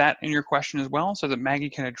list that in your question as well so that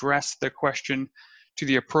Maggie can address the question to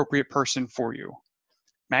the appropriate person for you.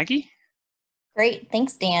 Maggie? Great,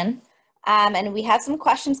 thanks, Dan. And we have some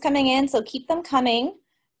questions coming in, so keep them coming.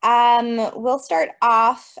 We'll start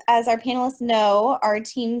off, as our panelists know, our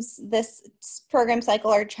teams this program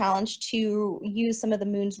cycle are challenged to use some of the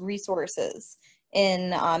moon's resources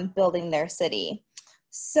in building their city.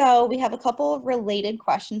 So we have a couple of related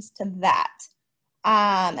questions to that,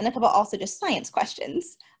 and a couple also just science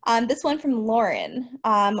questions. This one from Lauren.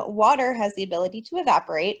 Water has the ability to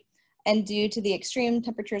evaporate, and due to the extreme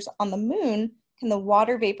temperatures on the moon, can the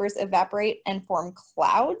water vapors evaporate and form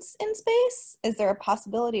clouds in space? Is there a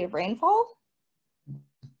possibility of rainfall?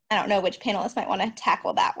 I don't know which panelists might want to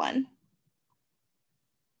tackle that one.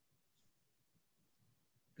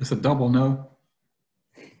 It's a double no.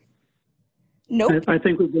 Nope. I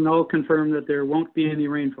think we can all confirm that there won't be any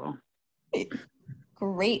rainfall.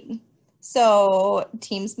 Great. So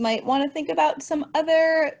teams might want to think about some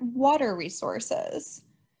other water resources.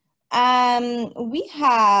 We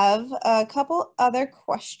have a couple other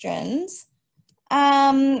questions.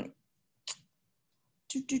 This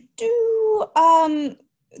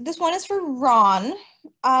one is for Ron.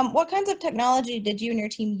 What kinds of technology did you and your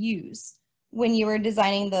team use when you were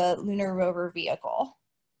designing the lunar rover vehicle?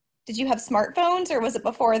 Did you have smartphones, or was it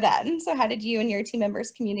before then? So how did you and your team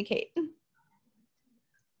members communicate?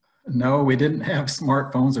 No, we didn't have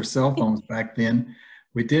smartphones or cell phones back then.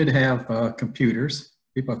 We did have computers.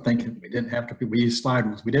 People think we didn't have computers. We used slide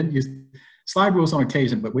rules. We didn't use slide rules on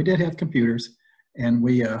occasion, but we did have computers, and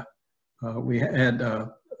we had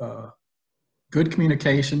good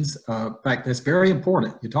communications. In fact, that's very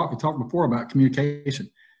important. You talked before about communication.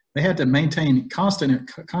 They had to maintain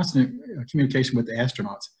constant communication with the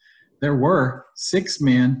astronauts. There were 6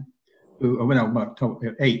 men who, well, no,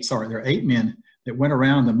 8. Sorry, there are 8 men that went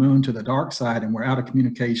around the moon to the dark side and were out of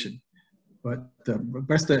communication. But the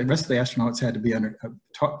rest of the astronauts had to be under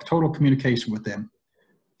total communication with them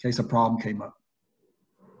in case a problem came up.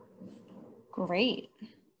 Great.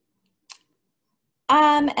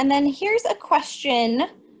 And then here's a question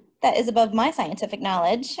that is above my scientific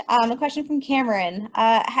knowledge. A question from Cameron.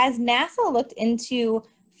 Has NASA looked into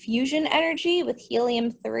fusion energy with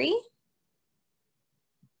helium-3?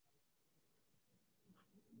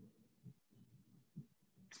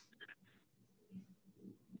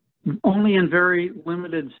 Only in very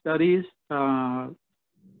limited studies.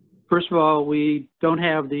 First of all, we don't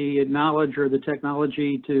have the knowledge or the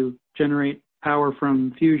technology to generate power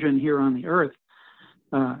from fusion here on the Earth,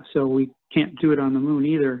 so we can't do it on the moon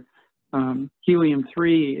either.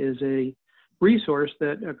 Helium-3 is a resource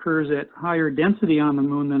that occurs at higher density on the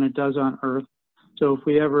moon than it does on Earth. So if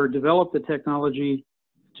we ever develop the technology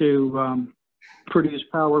to produce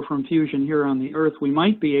power from fusion here on the Earth, we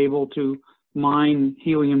might be able to mine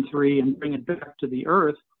helium-3 and bring it back to the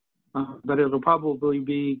Earth, but it'll probably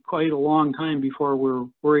be quite a long time before we're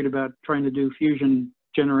worried about trying to do fusion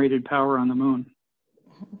generated power on the moon.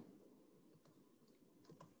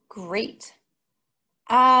 Great.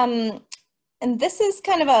 And this is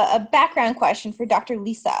kind of a background question for Dr.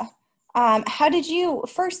 Lisa. How did you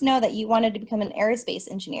first know that you wanted to become an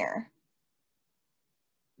aerospace engineer?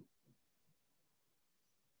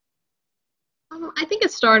 I think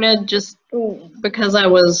it started just because I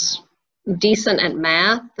was decent at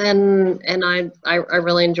math, and I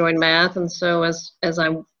really enjoyed math, and so as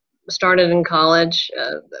I started in college,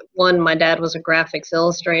 my dad was a graphics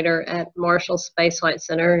illustrator at Marshall Space Flight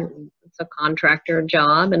Center. It's a contractor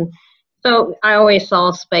job, and so I always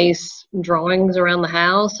saw space drawings around the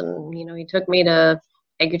house, and he took me to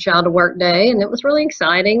Take Your Child to Work Day, and it was really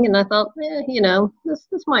exciting, and I thought,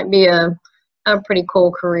 this might be a pretty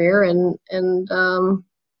cool career, and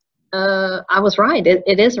I was right.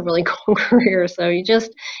 It is a really cool career. So you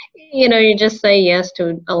just say yes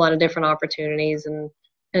to a lot of different opportunities, and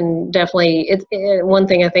definitely it's one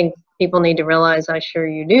thing I think people need to realize. I'm sure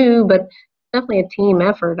you do, but definitely a team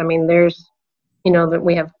effort. I mean, there's that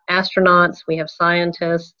we have astronauts, we have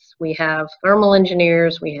scientists, we have thermal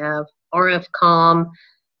engineers, we have RF comm,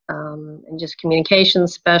 and just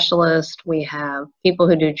communications specialists. We have people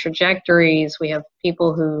who do trajectories. We have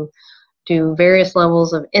people who do various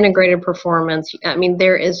levels of integrated performance. I mean,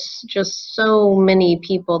 there is just so many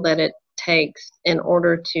people that it takes in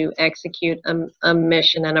order to execute a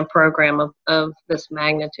mission and a program of this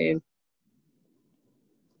magnitude.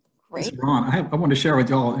 Great. This is Ron. I want to share with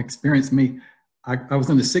y'all experience me. I was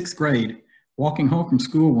in the 6th grade, walking home from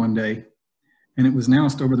school one day, and it was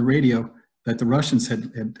announced over the radio that the Russians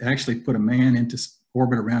had actually put a man into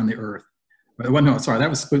orbit around the Earth. Well, no, sorry, that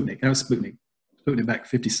was Sputnik. That was Sputnik. Sputnik back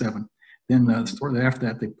 57. Then shortly after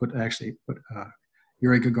that, they actually put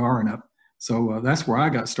Yuri Gagarin up. So that's where I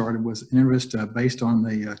got started, was an interest based on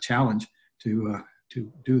the challenge to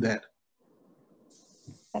do that.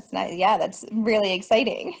 That's nice. Yeah, that's really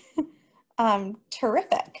exciting.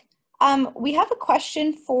 Terrific. We have a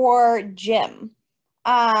question for Jim.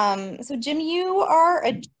 So Jim, you are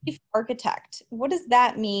a chief architect. What does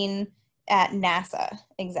that mean at NASA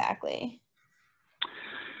exactly?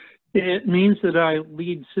 It means that I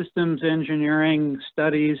lead systems engineering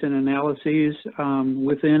studies and analyses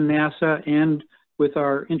within NASA and with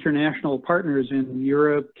our international partners in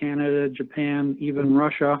Europe, Canada, Japan, even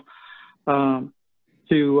Russia, to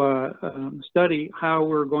study how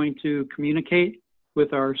we're going to communicate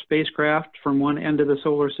with our spacecraft from one end of the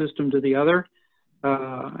solar system to the other,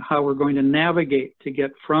 how we're going to navigate to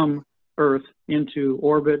get from Earth into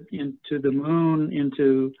orbit, into the moon,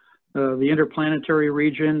 into the interplanetary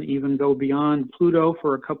region, even go beyond Pluto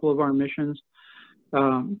for a couple of our missions.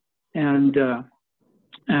 And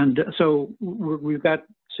so we've got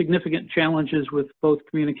significant challenges with both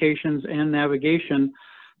communications and navigation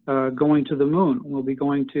going to the moon. We'll be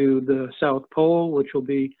going to the South Pole, which will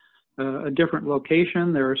be a different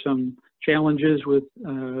location. There are some challenges with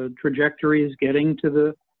trajectories getting to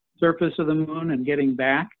the surface of the moon and getting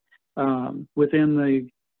back within the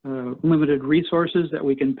limited resources that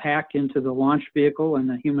we can pack into the launch vehicle and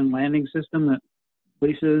the human landing system that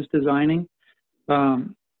Lisa is designing. So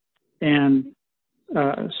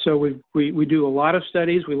we do a lot of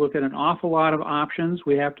studies. We look at an awful lot of options.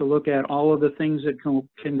 We have to look at all of the things that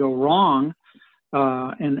can go wrong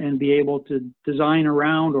and be able to design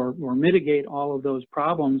around or mitigate all of those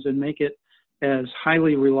problems and make it as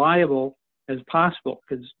highly reliable as possible.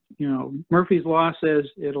 Because, Murphy's Law says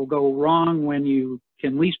it'll go wrong when you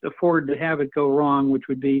can least afford to have it go wrong, which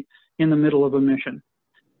would be in the middle of a mission.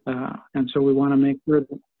 And so we want to make sure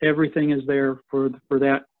that everything is there for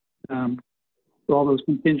that, for all those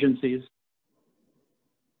contingencies.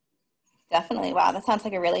 Definitely. Wow, that sounds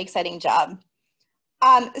like a really exciting job.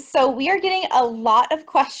 So we are getting a lot of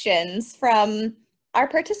questions from our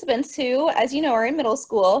participants who, as you know, are in middle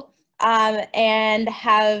school and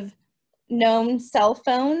have known cell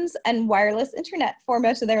phones and wireless internet for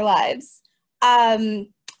most of their lives.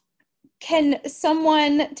 Can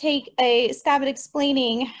someone take a stab at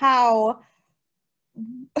explaining how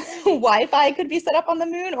Wi-Fi could be set up on the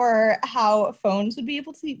moon, or how phones would be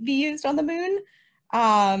able to be used on the moon,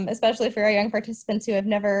 especially for our young participants who have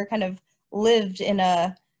never kind of lived in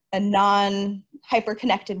a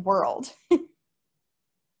non-hyper-connected world?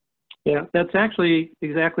 Yeah, that's actually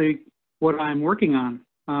exactly what I'm working on.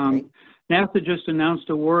 NASA just announced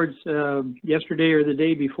awards yesterday or the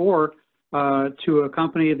day before to a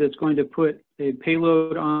company that's going to put a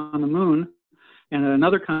payload on the moon, and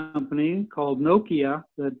another company called Nokia,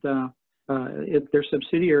 that their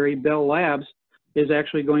subsidiary, Bell Labs, is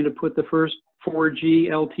actually going to put the first 4G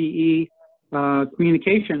LTE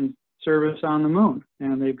communication service on the moon.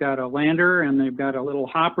 And they've got a lander and they've got a little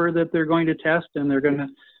hopper that they're going to test, and they're going to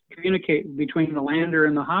communicate between the lander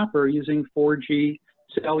and the hopper using 4G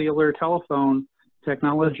cellular telephone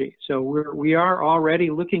technology. So we are already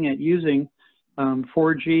looking at using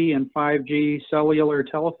 4G and 5G cellular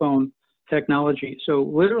telephone technology. So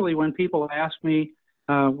literally when people ask me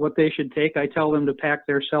what they should take, I tell them to pack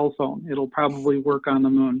their cell phone. It'll probably work on the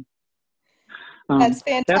moon. That's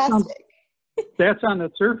fantastic. That's on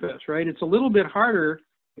the surface, right? It's a little bit harder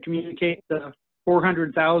to communicate the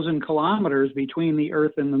 400,000 kilometers between the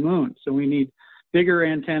Earth and the moon. So we need bigger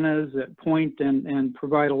antennas that point and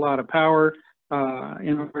provide a lot of power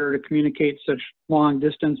in order to communicate such long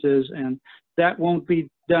distances. And that won't be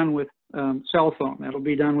done with cell phone. That'll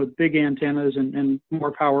be done with big antennas and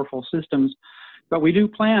more powerful systems. But we do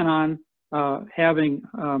plan on having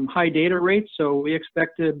high data rates, so we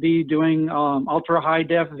expect to be doing ultra high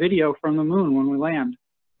def video from the moon when we land.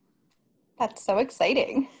 That's so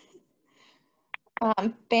exciting.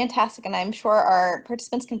 Fantastic, and I'm sure our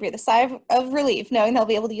participants can breathe a sigh of relief knowing they'll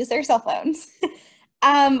be able to use their cell phones.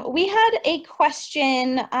 We had a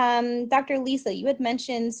question, Dr. Lisa, you had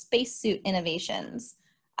mentioned spacesuit innovations.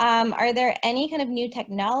 Are there any kind of new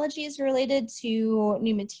technologies related to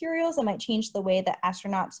new materials that might change the way that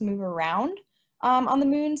astronauts move around on the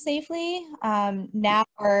moon safely? Now,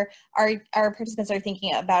 or our participants are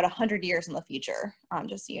thinking about 100 years in the future,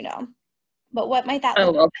 just so you know. But what might that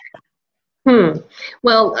look like?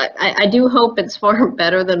 Well, I do hope it's far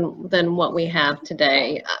better than what we have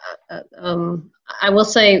today. I will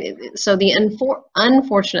say, so the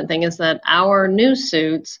unfortunate thing is that our new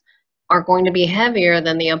suits are going to be heavier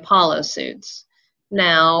than the Apollo suits.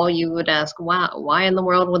 Now, you would ask, wow, why in the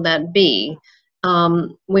world would that be?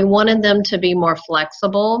 We wanted them to be more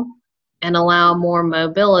flexible and allow more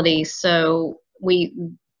mobility, so we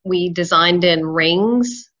designed in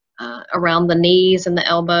rings around the knees and the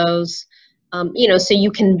elbows, you know, so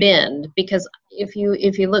you can bend. Because if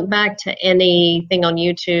you look back to anything on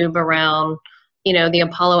YouTube around, you know, the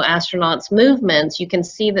Apollo astronauts' movements, you can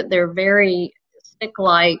see that they're very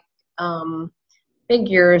stick-like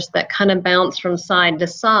figures that kind of bounce from side to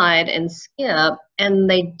side and skip, and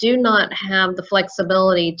they do not have the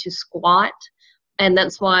flexibility to squat. And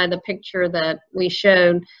that's why the picture that we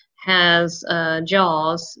showed has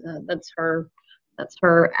Jaws. That's her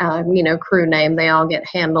you know, crew name. They all get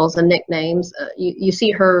handles and nicknames. You see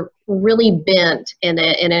her really bent in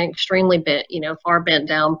an extremely bent, you know, far bent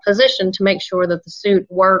down position to make sure that the suit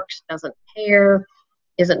works, doesn't tear,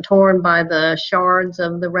 isn't torn by the shards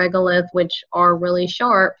of the regolith, which are really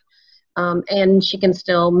sharp, and she can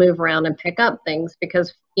still move around and pick up things,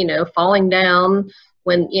 because, you know, falling down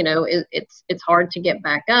when, you know, it's hard to get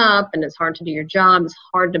back up, and it's hard to do your job. It's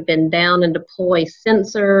hard to bend down and deploy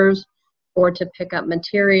sensors or to pick up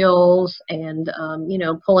materials and, you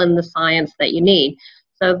know, pull in the science that you need.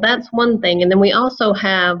 So that's one thing. And then we also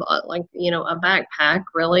have like, you know, a backpack,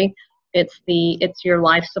 really. It's your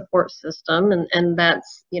life support system, and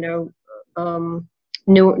that's, you know,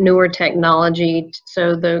 newer technology,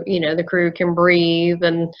 so the crew can breathe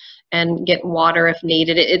and get water if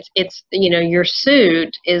needed. It's you know, your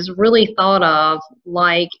suit is really thought of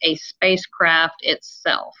like a spacecraft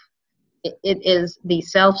itself. It is the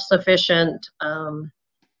self-sufficient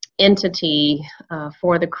entity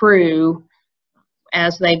for the crew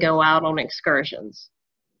as they go out on excursions.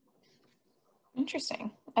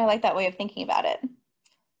 Interesting. I like that way of thinking about it.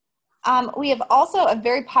 We have also a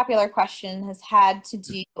very popular question has had to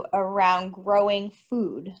do around growing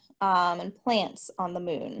food and plants on the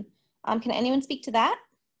moon. Can anyone speak to that?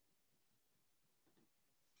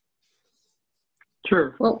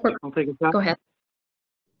 Sure. Well, I'll take a shot. go ahead.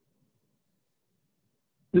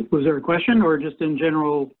 Was there a question, or just in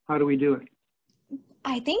general, how do we do it?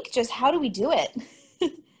 I think just how do we do it?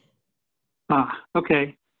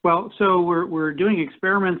 Okay. Well, so we're doing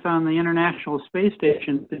experiments on the International Space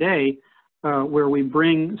Station today, where we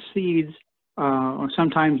bring seeds.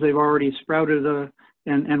 Sometimes they've already sprouted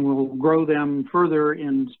and we'll grow them further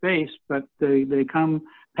in space, but they come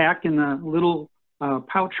packed in a little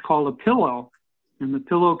pouch called a pillow. And the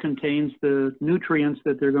pillow contains the nutrients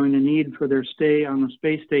that they're going to need for their stay on the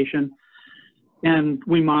space station. And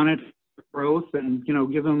we monitor growth and, you know,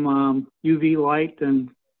 give them UV light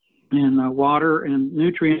and water and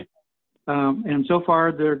nutrients. And so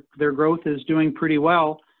far, their growth is doing pretty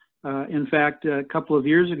well. In fact, a couple of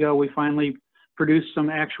years ago, we finally produced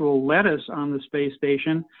some actual lettuce on the space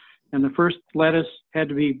station. And the first lettuce had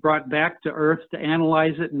to be brought back to Earth to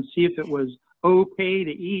analyze it and see if it was okay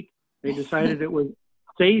to eat. They decided it was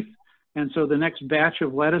safe. And so the next batch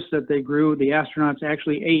of lettuce that they grew, the astronauts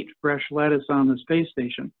actually ate fresh lettuce on the space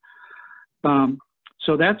station.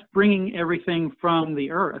 So that's bringing everything from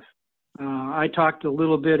the Earth. I talked a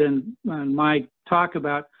little bit in my talk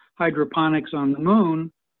about hydroponics on the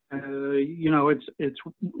moon. You know,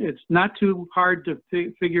 it's not too hard to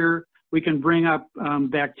figure. We can bring up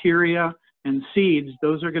bacteria and seeds.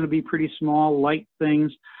 Those are going to be pretty small, light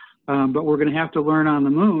things, but we're going to have to learn on the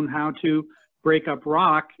moon how to break up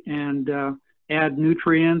rock and add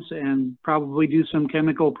nutrients and probably do some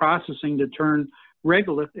chemical processing to turn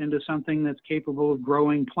regolith into something that's capable of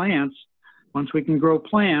growing plants. Once we can grow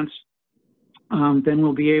plants, then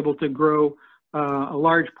we'll be able to grow a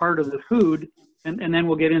large part of the food, and then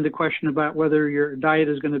we'll get into question about whether your diet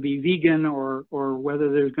is going to be vegan or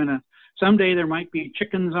whether there's going to, someday there might be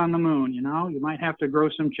chickens on the moon, you know, you might have to grow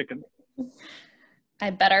some chicken.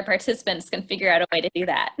 I bet our participants can figure out a way to do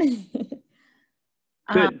that.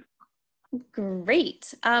 Good.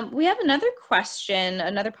 Great. We have another question,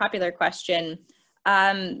 another popular question.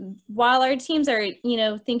 While our teams are, you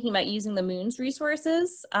know, thinking about using the moon's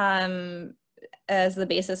resources as the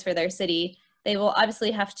basis for their city, they will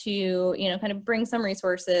obviously have to, you know, kind of bring some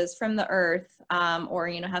resources from the Earth, or,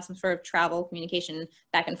 you know, have some sort of travel communication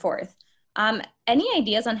back and forth. Any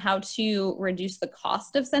ideas on how to reduce the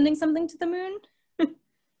cost of sending something to the moon?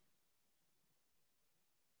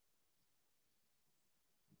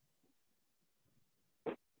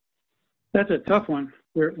 That's a tough one.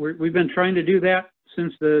 We've been trying to do that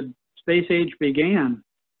since the space age began.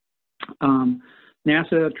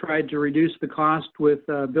 NASA tried to reduce the cost with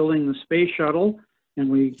building the space shuttle, and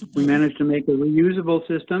we managed to make a reusable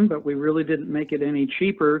system, but we really didn't make it any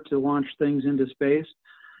cheaper to launch things into space.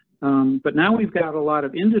 But now we've got a lot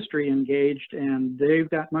of industry engaged, and they've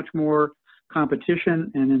got much more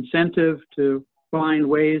competition and incentive to find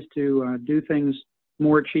ways to do things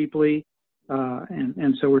more cheaply.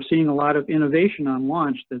 And so we're seeing a lot of innovation on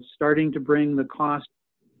launch that's starting to bring the cost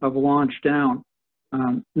of launch down.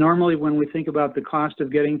 Normally, when we think about the cost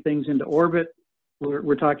of getting things into orbit,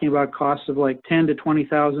 we're talking about costs of like $10,000 to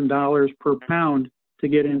 $20,000 per pound to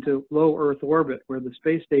get into low Earth orbit, where the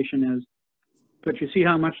space station is. But you see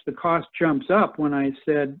how much the cost jumps up when I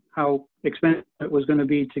said how expensive it was going to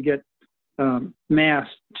be to get mass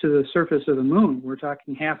to the surface of the moon. We're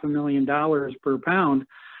talking $500,000 per pound.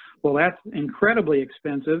 Well, that's incredibly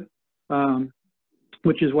expensive,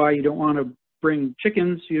 which is why you don't want to bring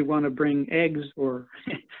chickens. You want to bring eggs, or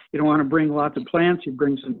you don't want to bring lots of plants. You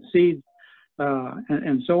bring some seeds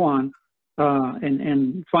and so on,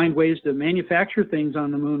 and find ways to manufacture things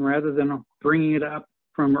on the moon rather than bringing it up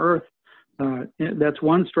from Earth. That's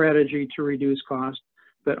one strategy to reduce cost.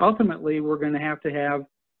 But ultimately, we're going to have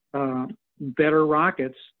better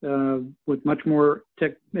rockets with much more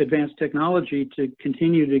advanced technology to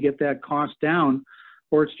continue to get that cost down,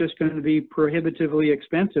 or it's just going to be prohibitively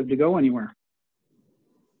expensive to go anywhere.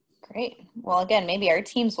 Great. Well, again, maybe our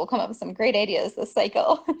teams will come up with some great ideas this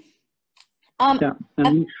cycle. Yeah,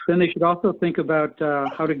 and then they should also think about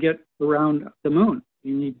how to get around the moon.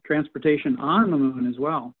 You need transportation on the moon as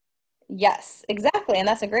well. Yes, exactly. And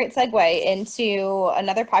that's a great segue into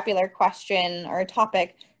another popular question or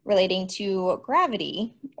topic relating to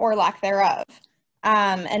gravity or lack thereof.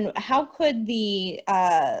 And how could the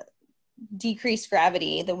decreased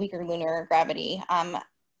gravity, the weaker lunar gravity,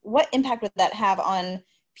 what impact would that have on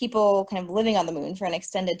people kind of living on the moon for an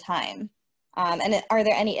extended time? And are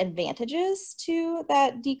there any advantages to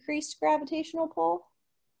that decreased gravitational pull?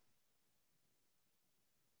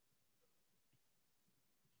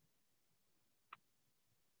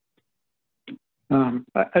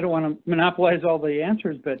 I don't want to monopolize all the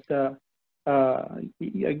answers, but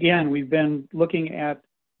again, we've been looking at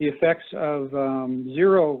the effects of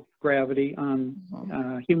zero gravity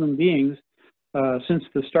on human beings since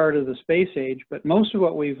the start of the space age. But most of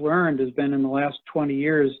what we've learned has been in the last 20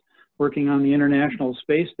 years working on the International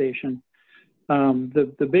Space Station.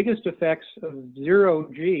 The biggest effects of zero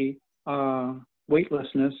G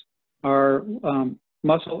weightlessness are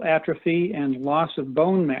muscle atrophy and loss of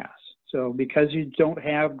bone mass. So because you don't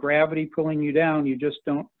have gravity pulling you down, you just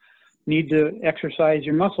don't need to exercise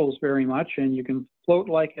your muscles very much, and you can float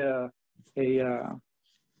like a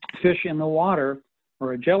fish in the water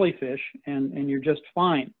or a jellyfish, and you're just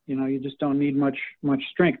fine. You know, you just don't need much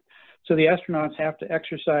strength. So the astronauts have to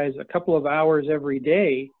exercise a couple of hours every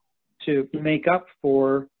day to make up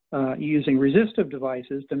for using resistive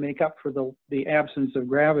devices to make up for the absence of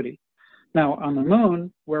gravity. Now on the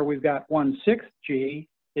moon, where we've got 1/6 G,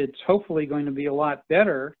 it's hopefully going to be a lot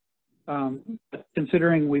better,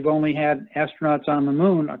 considering we've only had astronauts on the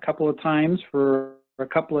moon a couple of times for a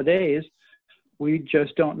couple of days. We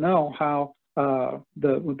just don't know how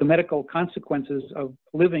the medical consequences of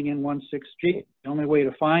living in 16G. The only way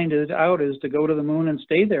to find it out is to go to the moon and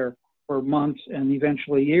stay there for months and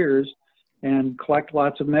eventually years and collect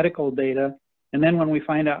lots of medical data. And then when we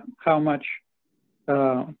find out how much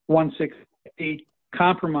 16G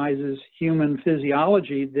compromises human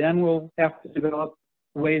physiology, then we'll have to develop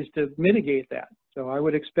ways to mitigate that. So I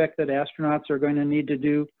would expect that astronauts are going to need to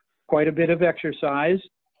do quite a bit of exercise,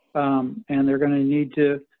 and they're going to need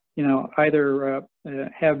to, either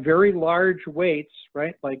have very large weights,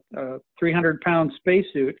 right, like a 300-pound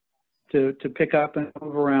spacesuit to pick up and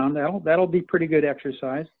move around. That'll be pretty good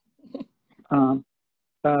exercise,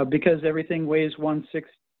 because everything weighs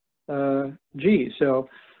 16G. So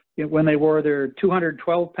when they wore their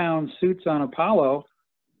 212-pound suits on Apollo,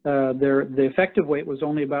 the effective weight was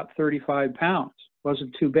only about 35 pounds.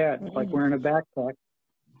 Wasn't too bad, like wearing a backpack.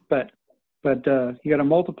 But you got to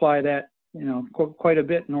multiply that, quite a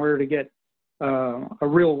bit in order to get a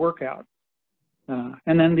real workout.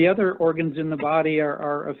 And then the other organs in the body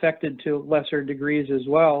are affected to lesser degrees as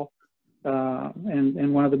well.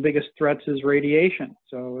 And one of the biggest threats is radiation.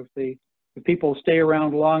 So if people stay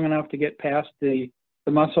around long enough to get past the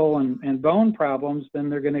muscle and bone problems, then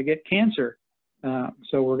they're going to get cancer.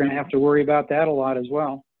 So we're going to have to worry about that a lot as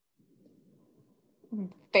well.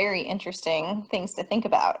 Very interesting things to think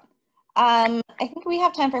about. I think we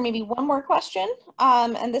have time for maybe one more question.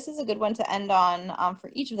 And this is a good one to end on for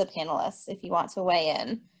each of the panelists, if you want to weigh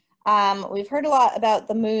in. We've heard a lot about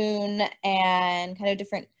the moon and kind of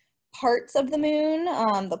different parts of the moon,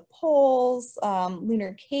 the poles,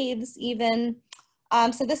 lunar caves even.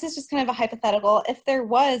 So this is just kind of a hypothetical. If there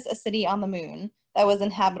was a city on the moon that was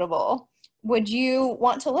inhabitable, would you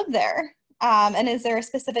want to live there? And is there a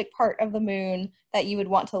specific part of the moon that you would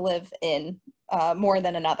want to live in more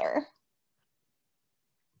than another?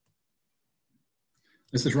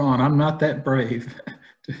 This is Ron. I'm not that brave,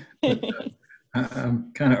 but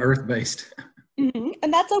I'm kind of Earth-based. Mm-hmm.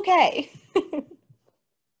 And that's okay.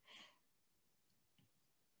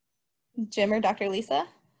 Jim or Dr. Lisa?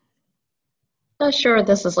 Sure,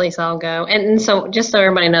 this is Lisa, I'll go. And so just so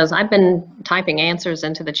everybody knows, I've been typing answers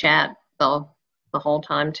into the chat the whole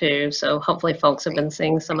time too, so hopefully folks have been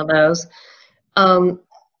seeing some of those. So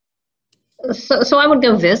I would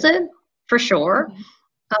go visit for sure.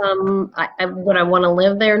 Would I want to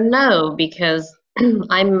live there? No, because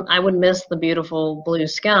I would miss the beautiful blue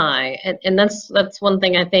sky, and that's one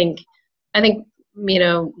thing I think I've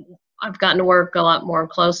gotten to work a lot more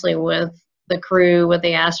closely with the crew, with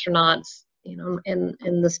the astronauts,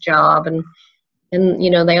 in this job, and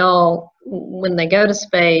they all, when they go to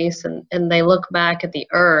space and they look back at the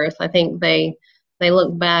Earth, I think they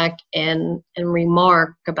look back and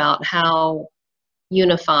remark about how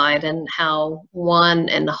unified and how one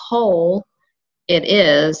and whole it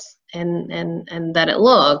is, and that it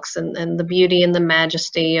looks, and the beauty and the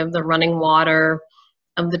majesty of the running water,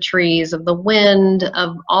 of the trees, of the wind,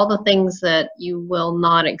 of all the things that you will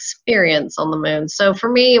not experience on the moon. So for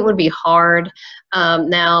me, it would be hard.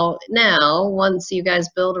 Now, once you guys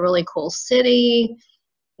build a really cool city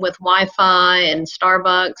with Wi-Fi and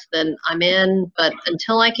Starbucks, then I'm in. But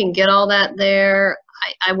until I can get all that there,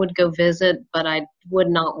 I would go visit, but I would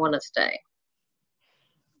not want to stay.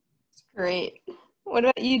 Great. What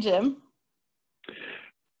about you, Jim?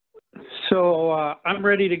 So I'm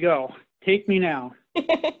ready to go. Take me now.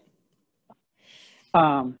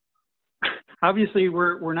 Obviously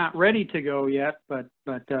we're not ready to go yet, but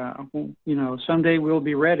someday we'll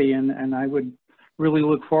be ready, and I would really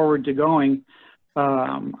look forward to going.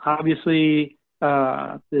 Obviously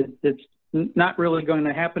it's not really going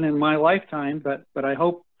to happen in my lifetime, but I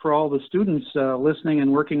hope for all the students listening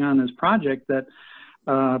and working on this project that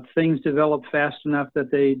things develop fast enough that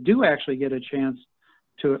they do actually get a chance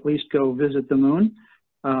to at least go visit the moon.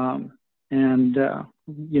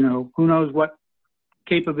 Who knows what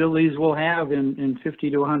capabilities we'll have in 50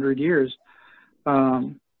 to 100 years.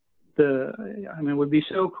 It would be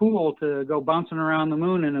so cool to go bouncing around the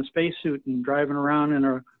moon in a spacesuit and driving around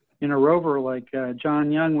in a rover like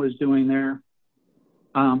John Young was doing there.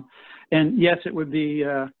 And yes, it would be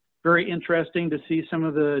very interesting to see some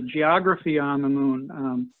of the geography on the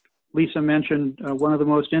moon. Lisa mentioned one of the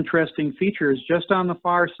most interesting features just on the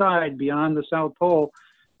far side beyond the South Pole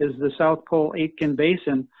is the South Pole Aitken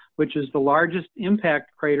Basin, which is the largest impact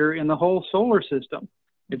crater in the whole solar system.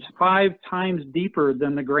 It's 5 times deeper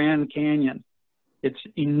than the Grand Canyon. It's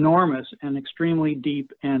enormous and extremely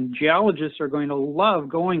deep, and geologists are going to love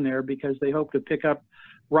going there because they hope to pick up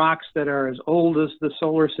rocks that are as old as the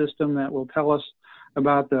solar system that will tell us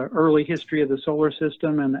about the early history of the solar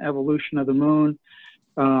system and the evolution of the moon.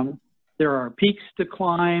 there are peaks to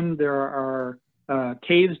climb, there are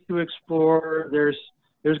caves to explore. There's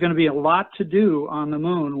going to be a lot to do on the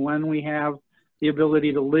moon when we have the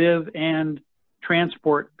ability to live and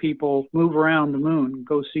transport people, move around the moon,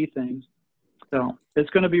 go see things. So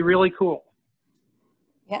it's going to be really cool.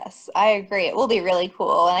 Yes, I agree. It will be really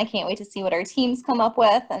cool, and I can't wait to see what our teams come up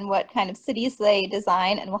with and what kind of cities they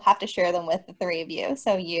design, and we'll have to share them with the three of you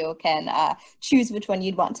so you can choose which one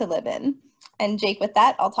you'd want to live in. And Jake, with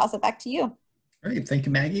that, I'll toss it back to you. Great, thank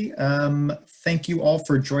you, Maggie. Thank you all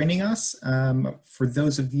for joining us. For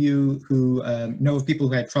those of you who know of people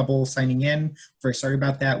who had trouble signing in, very sorry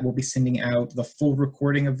about that. We'll be sending out the full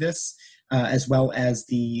recording of this, as well as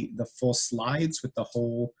the full slides with the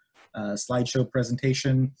whole slideshow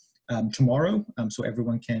presentation tomorrow, so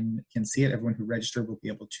everyone can see it. Everyone who registered will be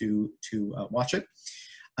able to watch it.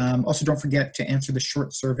 Also, don't forget to answer the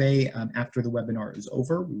short survey after the webinar is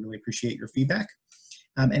over. We really appreciate your feedback.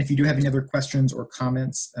 And if you do have any other questions or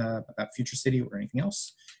comments about Future City or anything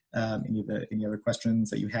else, any other questions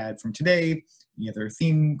that you had from today, any other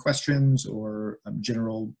theme questions or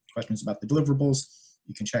general questions about the deliverables,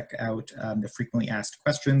 you can check out the frequently asked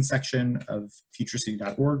questions section of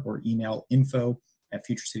futurecity.org or email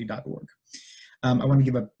info@futurecity.org. I want to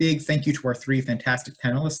give a big thank you to our three fantastic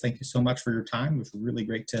panelists. Thank you so much for your time. It was really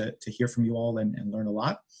great to hear from you all and learn a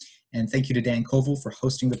lot. And thank you to Dan Koval for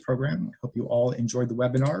hosting the program. I hope you all enjoyed the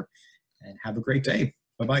webinar and have a great day.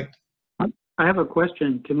 Bye-bye. I have a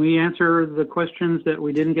question. Can we answer the questions that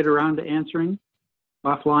we didn't get around to answering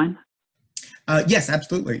offline? Yes,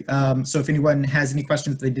 absolutely. So if anyone has any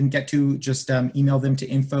questions that they didn't get to, just email them to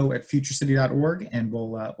info@futurecity.org and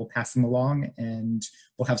we'll pass them along, and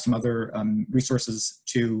we'll have some other resources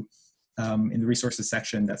in the resources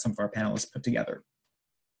section that some of our panelists put together.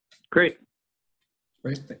 Great.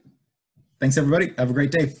 Great. Thanks, everybody. Have a great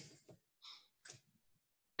day.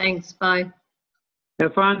 Thanks. Bye.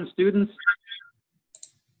 Have fun, students.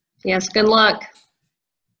 Yes, good luck.